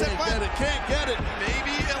 Sunset flip. Can't get it.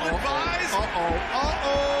 Maybe ill-advised. Oh,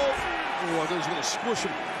 I thought he was going to squish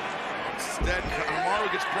him. Instead, Kanemaru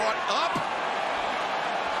gets brought up.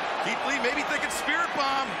 Keith Lee maybe thinking spirit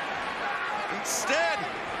bomb. Instead,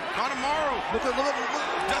 Kanemaru. Look.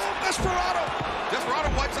 Desperado.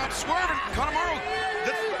 Desperado wipes out Swerve, and Kanemaru,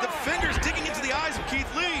 the fingers digging into the eyes of Keith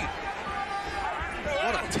Lee.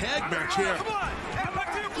 What a tag match here.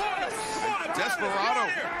 Desperado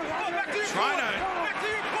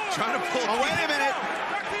trying to pull. Oh, wait a minute.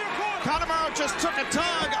 Kanemaru just took a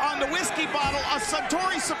tug on the whiskey bottle. A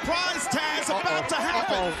Suntory surprise tag is about to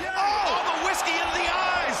happen. Oh, the whiskey into the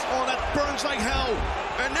eyes. Oh, that burns like hell.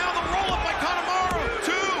 And now the roll up by Kanemaru.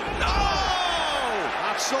 2. No!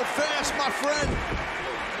 Not so fast, my friend.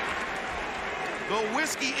 The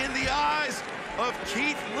whiskey in the eyes of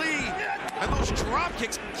Keith Lee. And those drop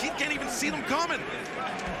kicks, Keith can't even see them coming.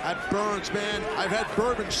 That burns, man. I've had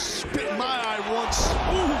bourbon spit in my eye once.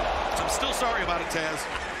 Ooh. I'm still sorry about it, Taz.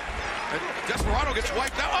 And Desperado gets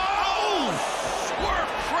wiped out. Oh! Swerve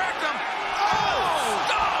cracked him. Oh!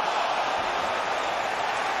 Stop!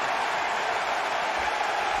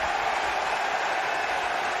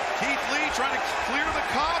 Keith Lee trying to clear the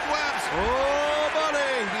cobwebs. Oh,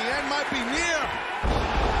 buddy. The end might be near.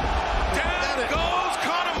 Down goes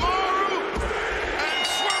Kanemaru. And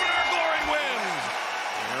Swerve in Our Glory wins.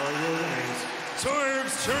 Swerve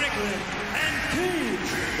Strickland and Keith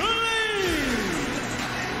Lee.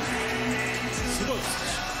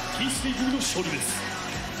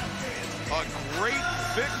 A great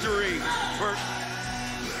victory for...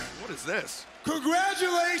 What is this?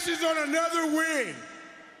 Congratulations on another win.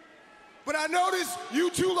 But I notice you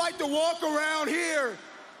two like to walk around here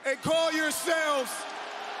and call yourselves...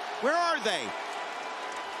 Where are they?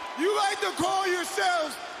 You like to call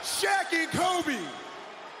yourselves Shaq and Kobe.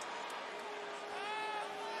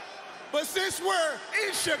 But since we're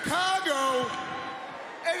in Chicago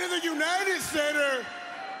and in the United Center,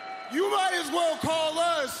 you might as well call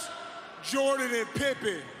us Jordan and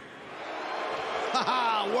Pippen.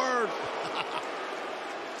 Haha, word.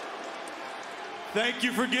 Thank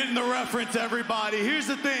you for getting the reference, everybody. Here's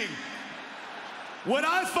the thing. What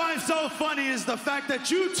I find so funny is the fact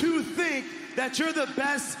that you two think that you're the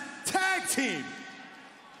best tag team.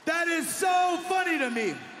 That is so funny to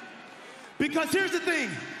me. Because here's the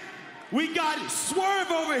thing. We got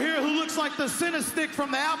Swerve over here who looks like the center stick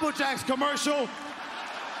from the Apple Jacks commercial.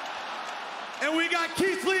 And we got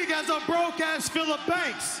Keith Lee as a broke-ass Phillip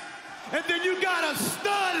Banks. And then you got a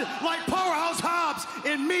stud like Powerhouse Hobbs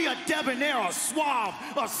and me, a debonair, a suave,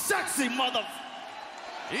 a sexy mother...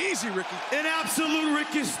 Easy, Ricky. An absolute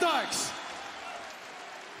Ricky Starks.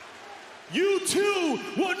 You two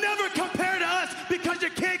will never compare to us because you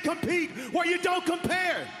can't compete where you don't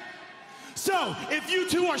compare. So, if you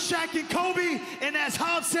two are Shaq and Kobe, and as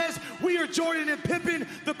Hobbs says, we are Jordan and Pippen,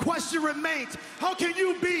 the question remains, how can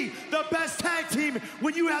you be the best tag team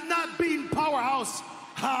when you have not beaten Powerhouse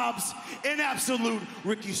Hobbs and Absolute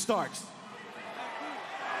Ricky Starks?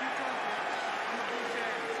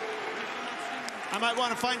 I might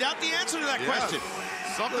want to find out the answer to that question.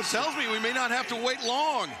 Something tells me we may not have to wait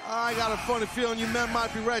long. I got a funny feeling you men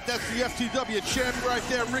might be right. That's the FTW champion right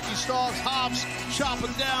there, Ricky Starks. Hobbs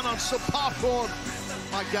chopping down on some popcorn.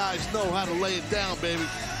 My guys know how to lay it down, baby.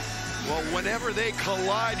 Well, whenever they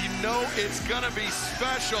collide, you know it's going to be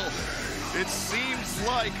special. It seems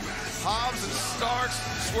like Hobbs and Starks,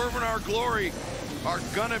 Swerve in Our Glory, are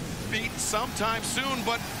going to beat sometime soon,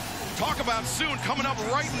 but talk about soon, coming up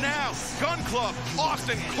right now. Gun Club,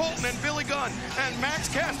 Austin, Colton, and Billy Gunn, and Max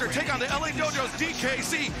Caster take on the LA Dojo's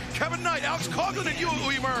DKC, Kevin Knight, Alex Coughlin, and Yuya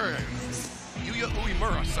Uemura. Yuya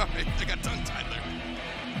Uemura, sorry, I got tongue-tied there.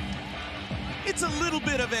 It's a little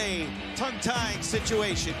bit of a tongue-tying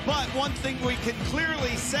situation, but one thing we can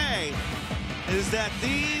clearly say is that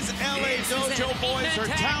these LA Dojo boys are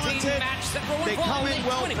talented. They come in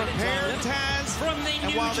well prepared, Taz,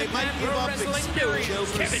 and while they might give up experience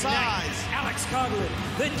or size, Alex Coughlin,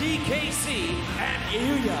 the DKC, and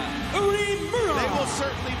Yuya Uemura, they will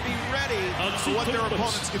certainly be ready for what their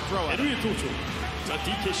opponents can throw at them. The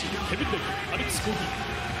DKC, Kevin Baker, Alex Coughlin,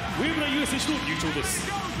 Uemura Yuya選手の入場です。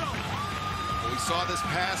We saw this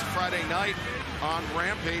past Friday night on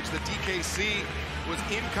Rampage. The DKC was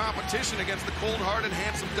in competition against the cold-hearted,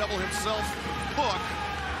 handsome devil himself, Hook.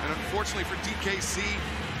 And unfortunately for DKC,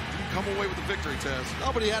 didn't come away with the victory, Taz.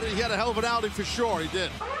 No, but he had a hell of an outing for sure, he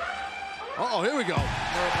did. Uh-oh, here we go.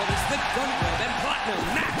 Their opponents, the Gun Club and Platinum,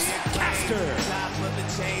 Max Caster.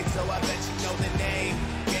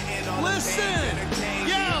 Listen!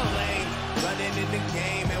 Yo!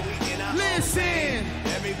 Listen!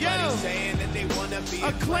 Yo!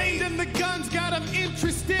 Acclaimed and the Guns got them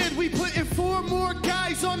interested. We put in 4 more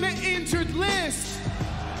guys on the injured list.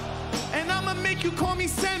 And I'ma make you call me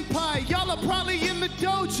senpai. Y'all are probably in the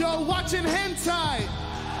dojo watching hentai.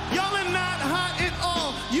 Y'all are not hot at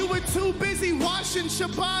all. You were too busy washing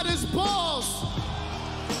Shibata's balls.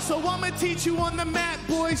 So I'ma teach you on the mat,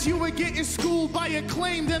 boys. You were getting schooled by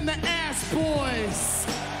Acclaimed and the Ass Boys.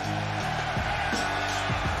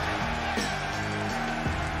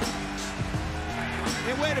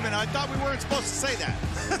 Hey, wait a minute. I thought we weren't supposed to say that.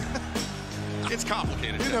 It's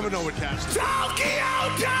complicated. You never know what Caster. Tokyo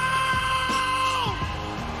Dome!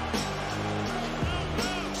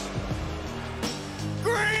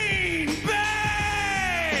 Green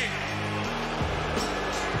Bay!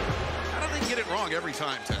 How do they get it wrong every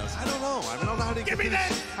time, Taz? I don't know. I don't know how they Give me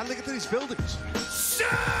that! How do they get to these buildings?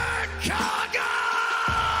 Chicago!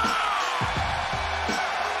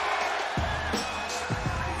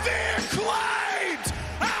 The Acclaimed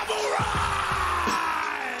have arrived!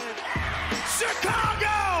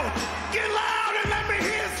 Chicago! Get loud and let me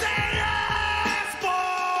hear say yes,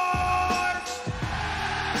 boys!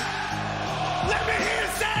 Let me hear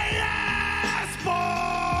say yes,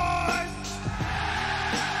 boys!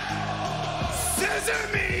 Scissor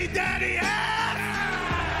me, daddy ass!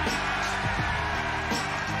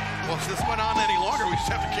 Well, if this went on any longer, we just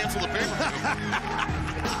have to cancel the pay-per-view.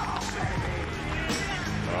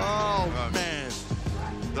 Oh, man.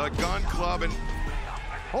 The Gun Club and...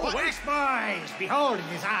 West boys, behold in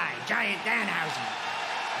his eye, giant Danhausen.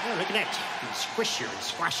 Oh, look at that. You can squish you and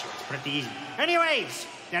squash you. It's pretty easy. Anyways,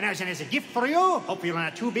 Danhausen has a gift for you. Hope you're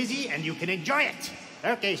not too busy and you can enjoy it.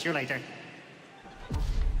 Okay, see you later.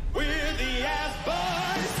 We're the Ass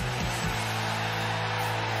Boys.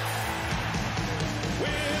 We're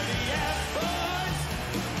the Ass Boys.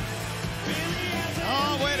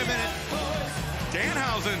 Oh, wait a minute.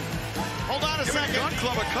 Danhausen. Hold on a second. Gun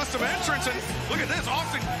Club a custom entrance, and look at this.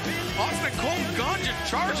 Austin and Colton Gunn just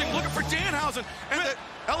charging, looking for Danhausen. And the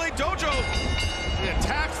LA Dojo. The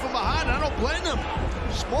attack from behind, I don't blame them.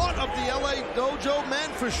 Smart of the LA Dojo men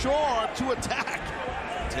for sure to attack.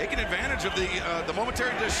 Taking advantage of the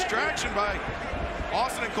momentary distraction by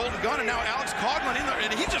Austin and Colton Gunn, and now Alex Coughlin in there,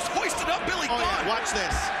 and he just hoisted up Billy Gunn. Yeah, watch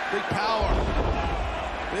this. Big power.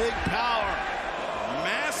 Big power.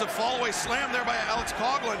 Massive fall-away slam there by Alex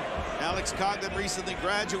Coughlin. Alex Coughlin recently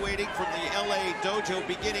graduating from the LA Dojo,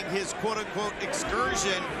 beginning his quote-unquote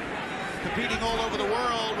excursion, competing all over the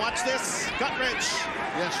world. Watch this, gut wrench.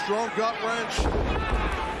 Yeah, strong gut wrench.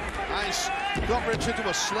 Nice gut wrench into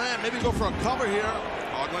a slam. Maybe go for a cover here.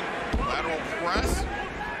 Coughlin, lateral press.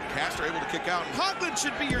 Caster able to kick out. Coughlin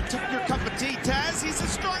should be your cup of tea, Taz. He's a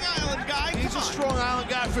Strong Island guy. He's a Strong Island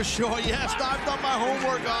guy for sure. Yes, I've done my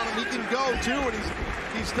homework on him. He can go too, and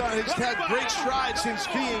he's had great strides since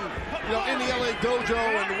being, in the LA dojo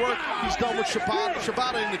and the work he's done with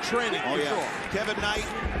Shibata in the training. Oh, yeah. Sure. Kevin Knight,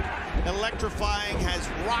 electrifying, has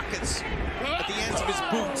rockets at the ends of his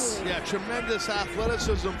boots. Yeah, tremendous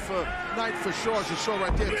athleticism for Knight for sure, as you saw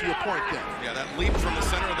right there to your point there. Yeah, that leap from the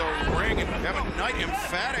center of the ring, and Kevin Knight,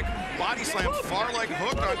 emphatic body slam, far leg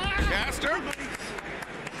hook on Caster.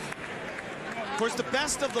 Of course, the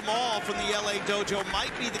best of them all from the LA dojo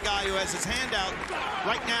might be the guy who has his hand out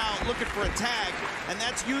right now looking for a tag, and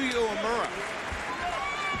that's Yuya Uemura.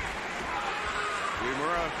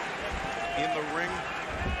 Uemura in the ring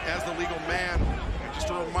as the legal man. Just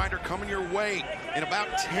a reminder, coming your way in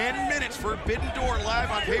about 10 minutes, Forbidden Door live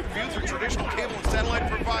on pay-per-view through traditional cable and satellite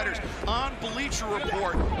providers, on Bleacher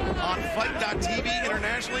Report, on Fight.tv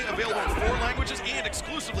internationally, available in 4 languages, and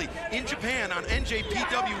exclusively in Japan on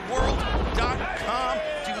NJPWWorld.com.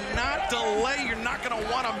 Do not delay. You're not going to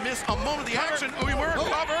want to miss a moment of the action. Uemura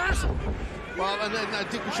covers. Well, and then I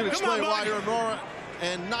think we should explain why Uemura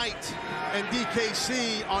and Knight and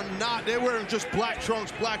DKC are not, they're wearing just black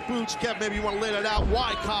trunks, black boots. Kev, maybe you want to lay that out.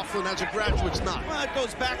 Why Coughlin as a graduate's not? Well, it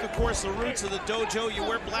goes back, of course, the roots of the dojo. You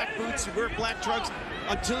wear black boots, you wear black trunks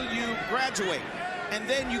until you graduate. And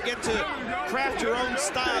then you get to craft your own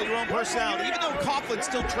style, your own personality. Even though Coughlin's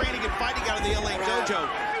still training and fighting out of the LA dojo,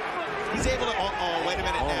 he's able to, oh, wait a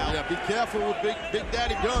minute now. Yeah, be careful with Big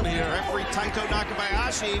Daddy Gunn here. Referee Taito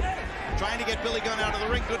Nakabayashi trying to get Billy Gunn out of the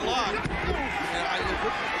ring. Good luck.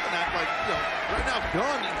 Right now,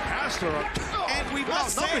 Gunn and Caster are, and we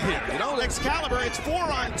must say here. Excalibur, it's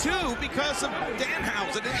 4-on-2 because of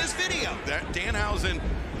Danhausen in this video. That Danhausen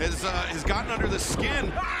has gotten under the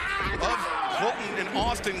skin of Colton and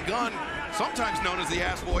Austin Gunn, sometimes known as the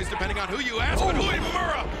Ass Boys, depending on who you ask. But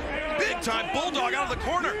Uemura, big-time bulldog out of the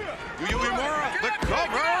corner. Uemura, the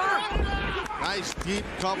cover. Nice deep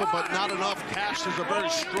cover, but not enough. Caster's a very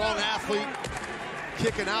strong athlete.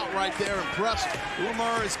 Kicking out right there, impressive.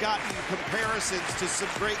 Uemura has gotten comparisons to some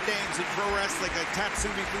great names in pro wrestling like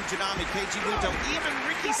Tatsumi Fujinami, Keiji Muto, even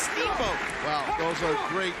Ricky Steamboat. Wow, those are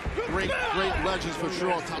great legends for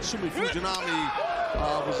sure. Tatsumi Fujinami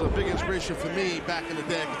was a big inspiration for me back in the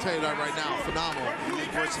day. I can tell you that right now. Phenomenal. Of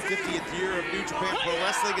course, the 50th year of New Japan Pro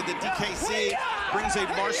Wrestling, and the DKC brings a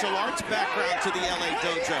martial arts background to the LA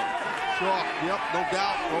dojo. Sure, yep, no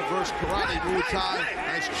doubt. Reverse karate, Muay Thai,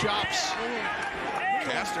 nice chops.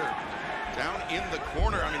 Caster down in the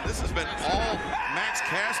corner. I mean, this has been all Max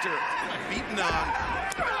Caster beaten on.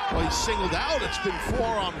 Well, he's singled out. It's been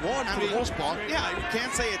 4-on-1 for the most part. Yeah, you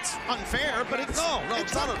can't say it's unfair, but it's no,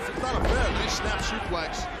 it's not unfair. Nice snap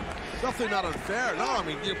suplex. Definitely not unfair. No, I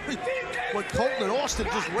mean, when Colton and Austin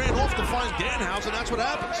just ran off to find Danhausen, that's what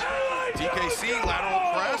happens. DKC lateral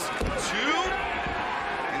press, 2.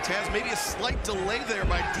 And Taz, maybe a slight delay there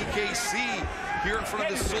by DKC here in front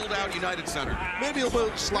of this sold-out United Center. Maybe a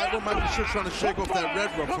little slight one. Might be just trying to shake off that red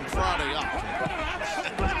rub from Friday.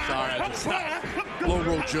 Sorry, I just low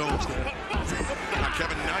roll Jones there. Now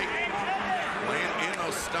Kevin Knight laying in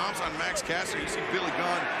those stomps on Max Caster. You see Billy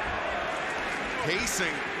Gunn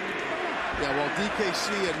pacing. Yeah, well,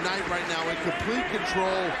 DKC and Knight right now in complete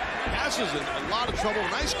control. Caster's in a lot of trouble.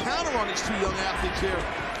 Nice counter on these 2 young athletes here.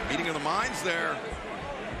 Meeting of the minds there.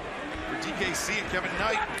 DKC and Kevin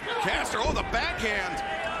Knight. Caster, oh, the backhand.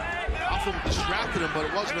 Often distracted him, but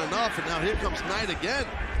it wasn't enough, and now here comes Knight again.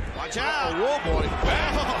 Watch out. Oh, boy.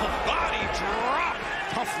 Body drop.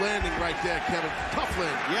 Tough landing right there, Kevin. Tough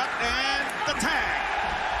landing. Yep, and the tag.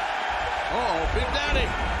 Oh, Big Daddy.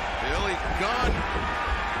 Billy Gunn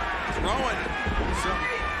throwing some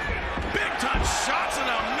big-time shots and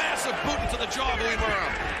a massive boot into the jaw of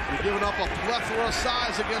Uemura. You're giving up a plethora of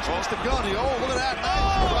size against Mr. Gunn. Oh, look at that.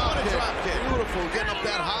 Oh, what a drop kick. Beautiful, getting up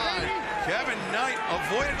that high. Kevin Knight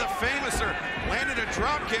avoided the famouser, landed a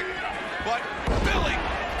drop kick, but Billy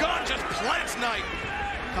Gunn just plants Knight.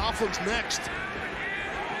 Coughlin's next.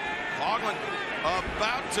 Coughlin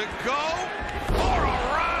about to go for a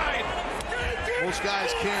ride. Most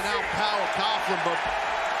guys can't outpower Coughlin, but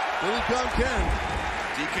Billy Gunn can.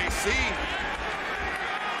 DKC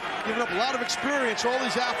giving up a lot of experience, all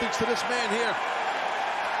these athletes, to this man here.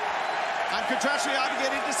 I'm contractually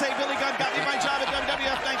obligated to say Billy Gunn got me my job at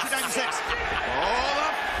WWF 1996.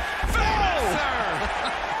 Oh, the facer!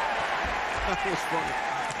 That was funny.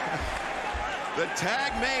 The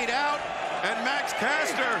tag made out, and Max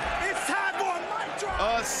Caster It's time for a mic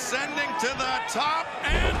drop. Ascending to the top,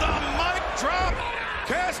 and the mic drop.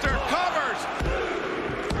 Caster covers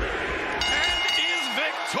and is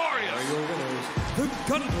victorious. Are your winners, the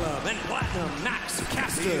Gun Club and Platinum Max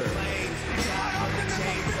Caster.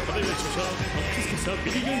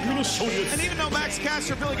 And even though Max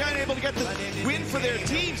Caster and Billy Gunn able to get the win for their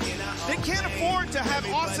teams, they can't afford to have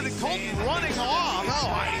Austin and Colton running off. No,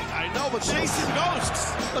 I know, but chasing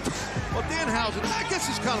ghosts. Well, Danhausen, I guess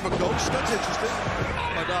he's kind of a ghost. That's interesting.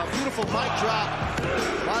 But beautiful mic drop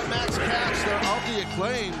by Max Caster of the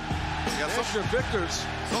Acclaim. Yeah, There's your victors.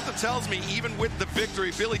 Something tells me, even with the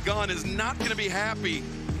victory, Billy Gunn is not going to be happy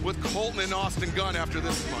with Colton and Austin Gunn after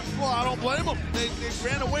this one. Well, I don't blame them. They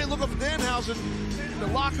ran away looking for Danhausen in the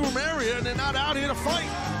locker room area, and they're not out here to fight.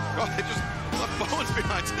 Oh, they just left Bowens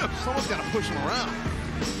behind too. Someone's got to push them around,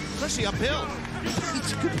 especially uphill.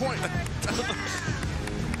 It's a good point.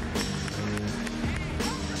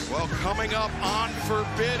 Well, coming up on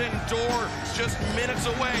Forbidden Door, just minutes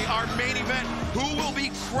away, our main event, who will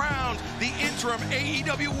be crowned the interim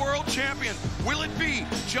AEW World Champion? Will it be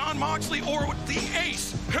Jon Moxley or the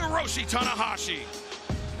ace, Hiroshi Tanahashi?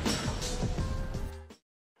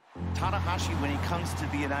 Tanahashi, when he comes to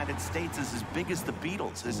the United States, is as big as the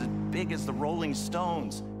Beatles, is as big as the Rolling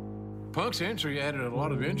Stones. Punk's entry added a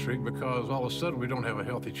lot of intrigue because all of a sudden we don't have a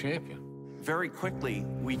healthy champion. Very quickly,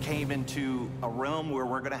 we came into a realm where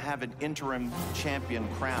we're going to have an interim champion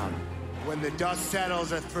crown. When the dust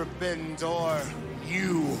settles at Forbidden Door,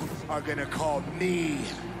 you are going to call me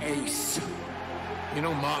Ace. You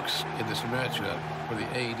know, Mox in this matchup for the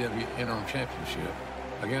AEW Interim Championship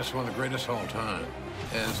against one of the greatest of all time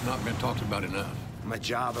has not been talked about enough. My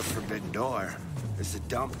job at Forbidden Door is to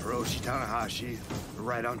dump Hiroshi Tanahashi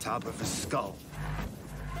right on top of his skull.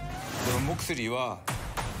 でもモクスリーは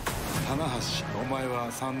棚橋、お前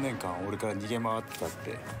は3年間俺から逃げ回ってたっ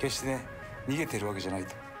て決してね逃げてるわけじゃない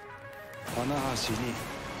と。棚橋に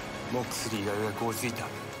モクスリーがようやく追いついた。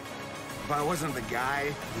If I wasn't the guy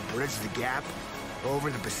who bridged the gap over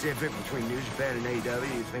the Pacific between New Japan and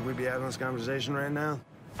AEW, you think we'd be having this conversation right now?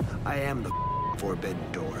 I am the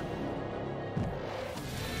Forbidden Door.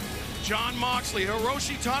 Jon Moxley,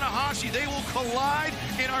 Hiroshi Tanahashi, they will collide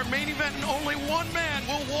in our main event, and only one man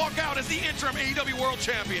will walk out as the interim AEW World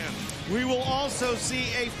Champion. We will also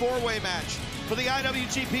see a four-way match for the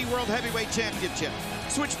IWGP World Heavyweight Championship.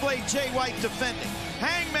 Switchblade Jay White defending.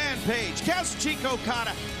 Hangman Page, Kazuchika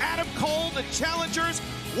Okada, Adam Cole, the challengers.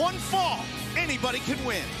 One fall, anybody can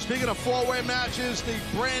win. Speaking of four-way matches, the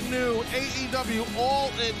brand new AEW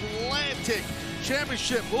All-Atlantic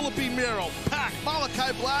Championship. Will it be Miro, Pac,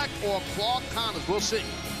 Malakai Black, or Clark Connors? We'll see.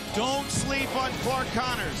 Don't sleep on Clark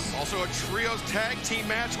Connors. Also a trios tag team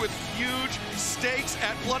match with huge stakes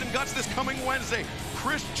at Blood and Guts this coming Wednesday.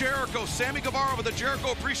 Chris Jericho, Sammy Guevara of the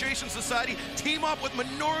Jericho Appreciation Society team up with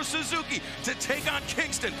Minoru Suzuki to take on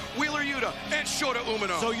Kingston, Wheeler Yuta, and Shota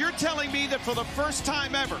Umino. So you're telling me that for the first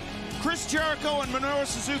time ever, Chris Jericho and Minoru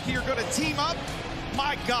Suzuki are going to team up?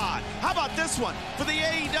 My God. How about this one? For the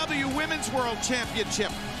AEW Women's World Championship,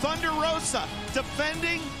 Thunder Rosa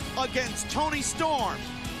defending against Toni Storm.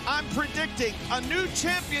 I'm predicting a new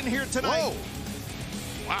champion here tonight. Whoa.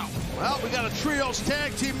 Wow. Well, we got a trios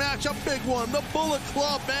tag team match, a big one. The Bullet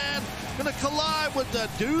Club, man, gonna collide with the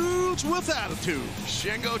dudes with attitude.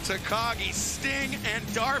 Shingo Takagi, Sting,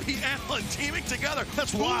 and Darby Allin teaming together.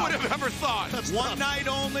 That's Who wild. would have ever thought? That's one night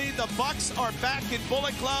only. The Bucks are back in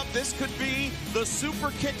Bullet Club. This could be the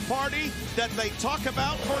super kick party that they talk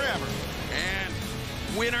about forever. And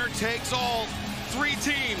winner takes all. 3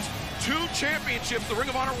 teams. 2 championships, the Ring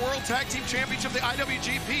of Honor World Tag Team Championship, the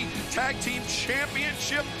IWGP Tag Team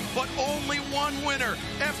Championship, but only one winner.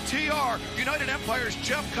 FTR, United Empire's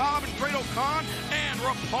Jeff Cobb and Great O'Khan, and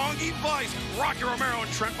Roppongi Vice, Rocky Romero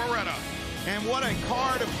and Trent Beretta. And what a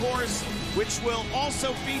card, of course, which will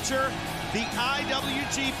also feature the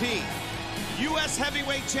IWGP U.S.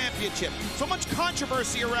 Heavyweight Championship. So much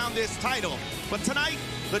controversy around this title, but tonight,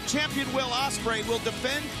 the champion Will Ospreay will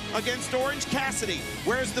defend against Orange Cassidy.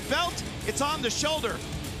 Where's the belt? It's on the shoulder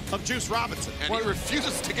of Juice Robinson. And he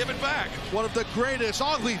refuses to give it back. One of the greatest,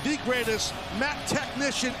 arguably the greatest mat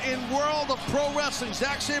technician in world of pro wrestling,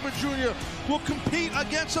 Zack Sabre Jr., will compete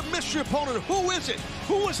against a mystery opponent. Who is it?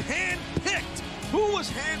 Who was handpicked? Who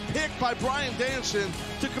was handpicked by Bryan Danielson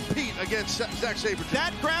to compete against Zack Sabre Jr.?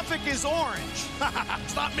 That graphic is orange.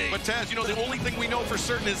 It's not me. But Taz, you know, the only thing we know for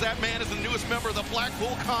certain is that man is the newest member of the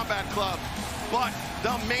Blackpool Combat Club. But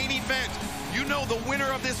the main event, you know the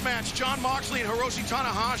winner of this match, Jon Moxley and Hiroshi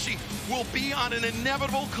Tanahashi, will be on an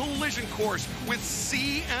inevitable collision course with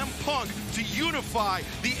CM Punk to unify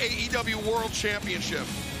the AEW World Championship.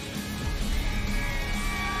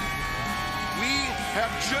 We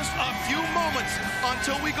have just a few moments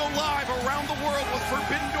until we go live around the world with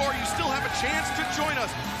Forbidden Door. You still have a chance to join us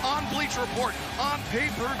on Bleacher Report, on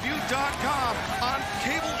payperview.com, on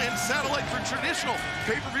cable and satellite for traditional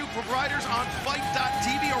pay-per-view providers, on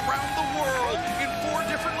Fight.tv around the world in 4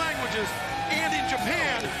 different languages, and in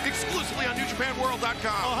Japan, exclusively on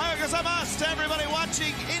NewJapanWorld.com. Ohayou gozaimasu to everybody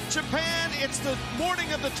watching in Japan. It's the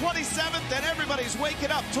morning of the 27th, and everybody's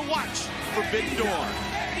waking up to watch Forbidden Door.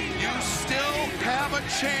 You still have a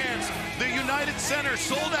chance. The United Center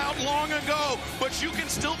sold out long ago, but you can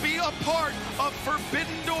still be a part of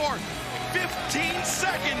Forbidden Door. 15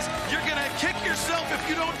 seconds. You're going to kick yourself if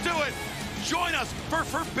you don't do it. Join us for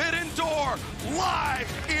Forbidden Door live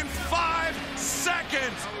in 5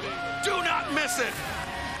 seconds. Do not miss it.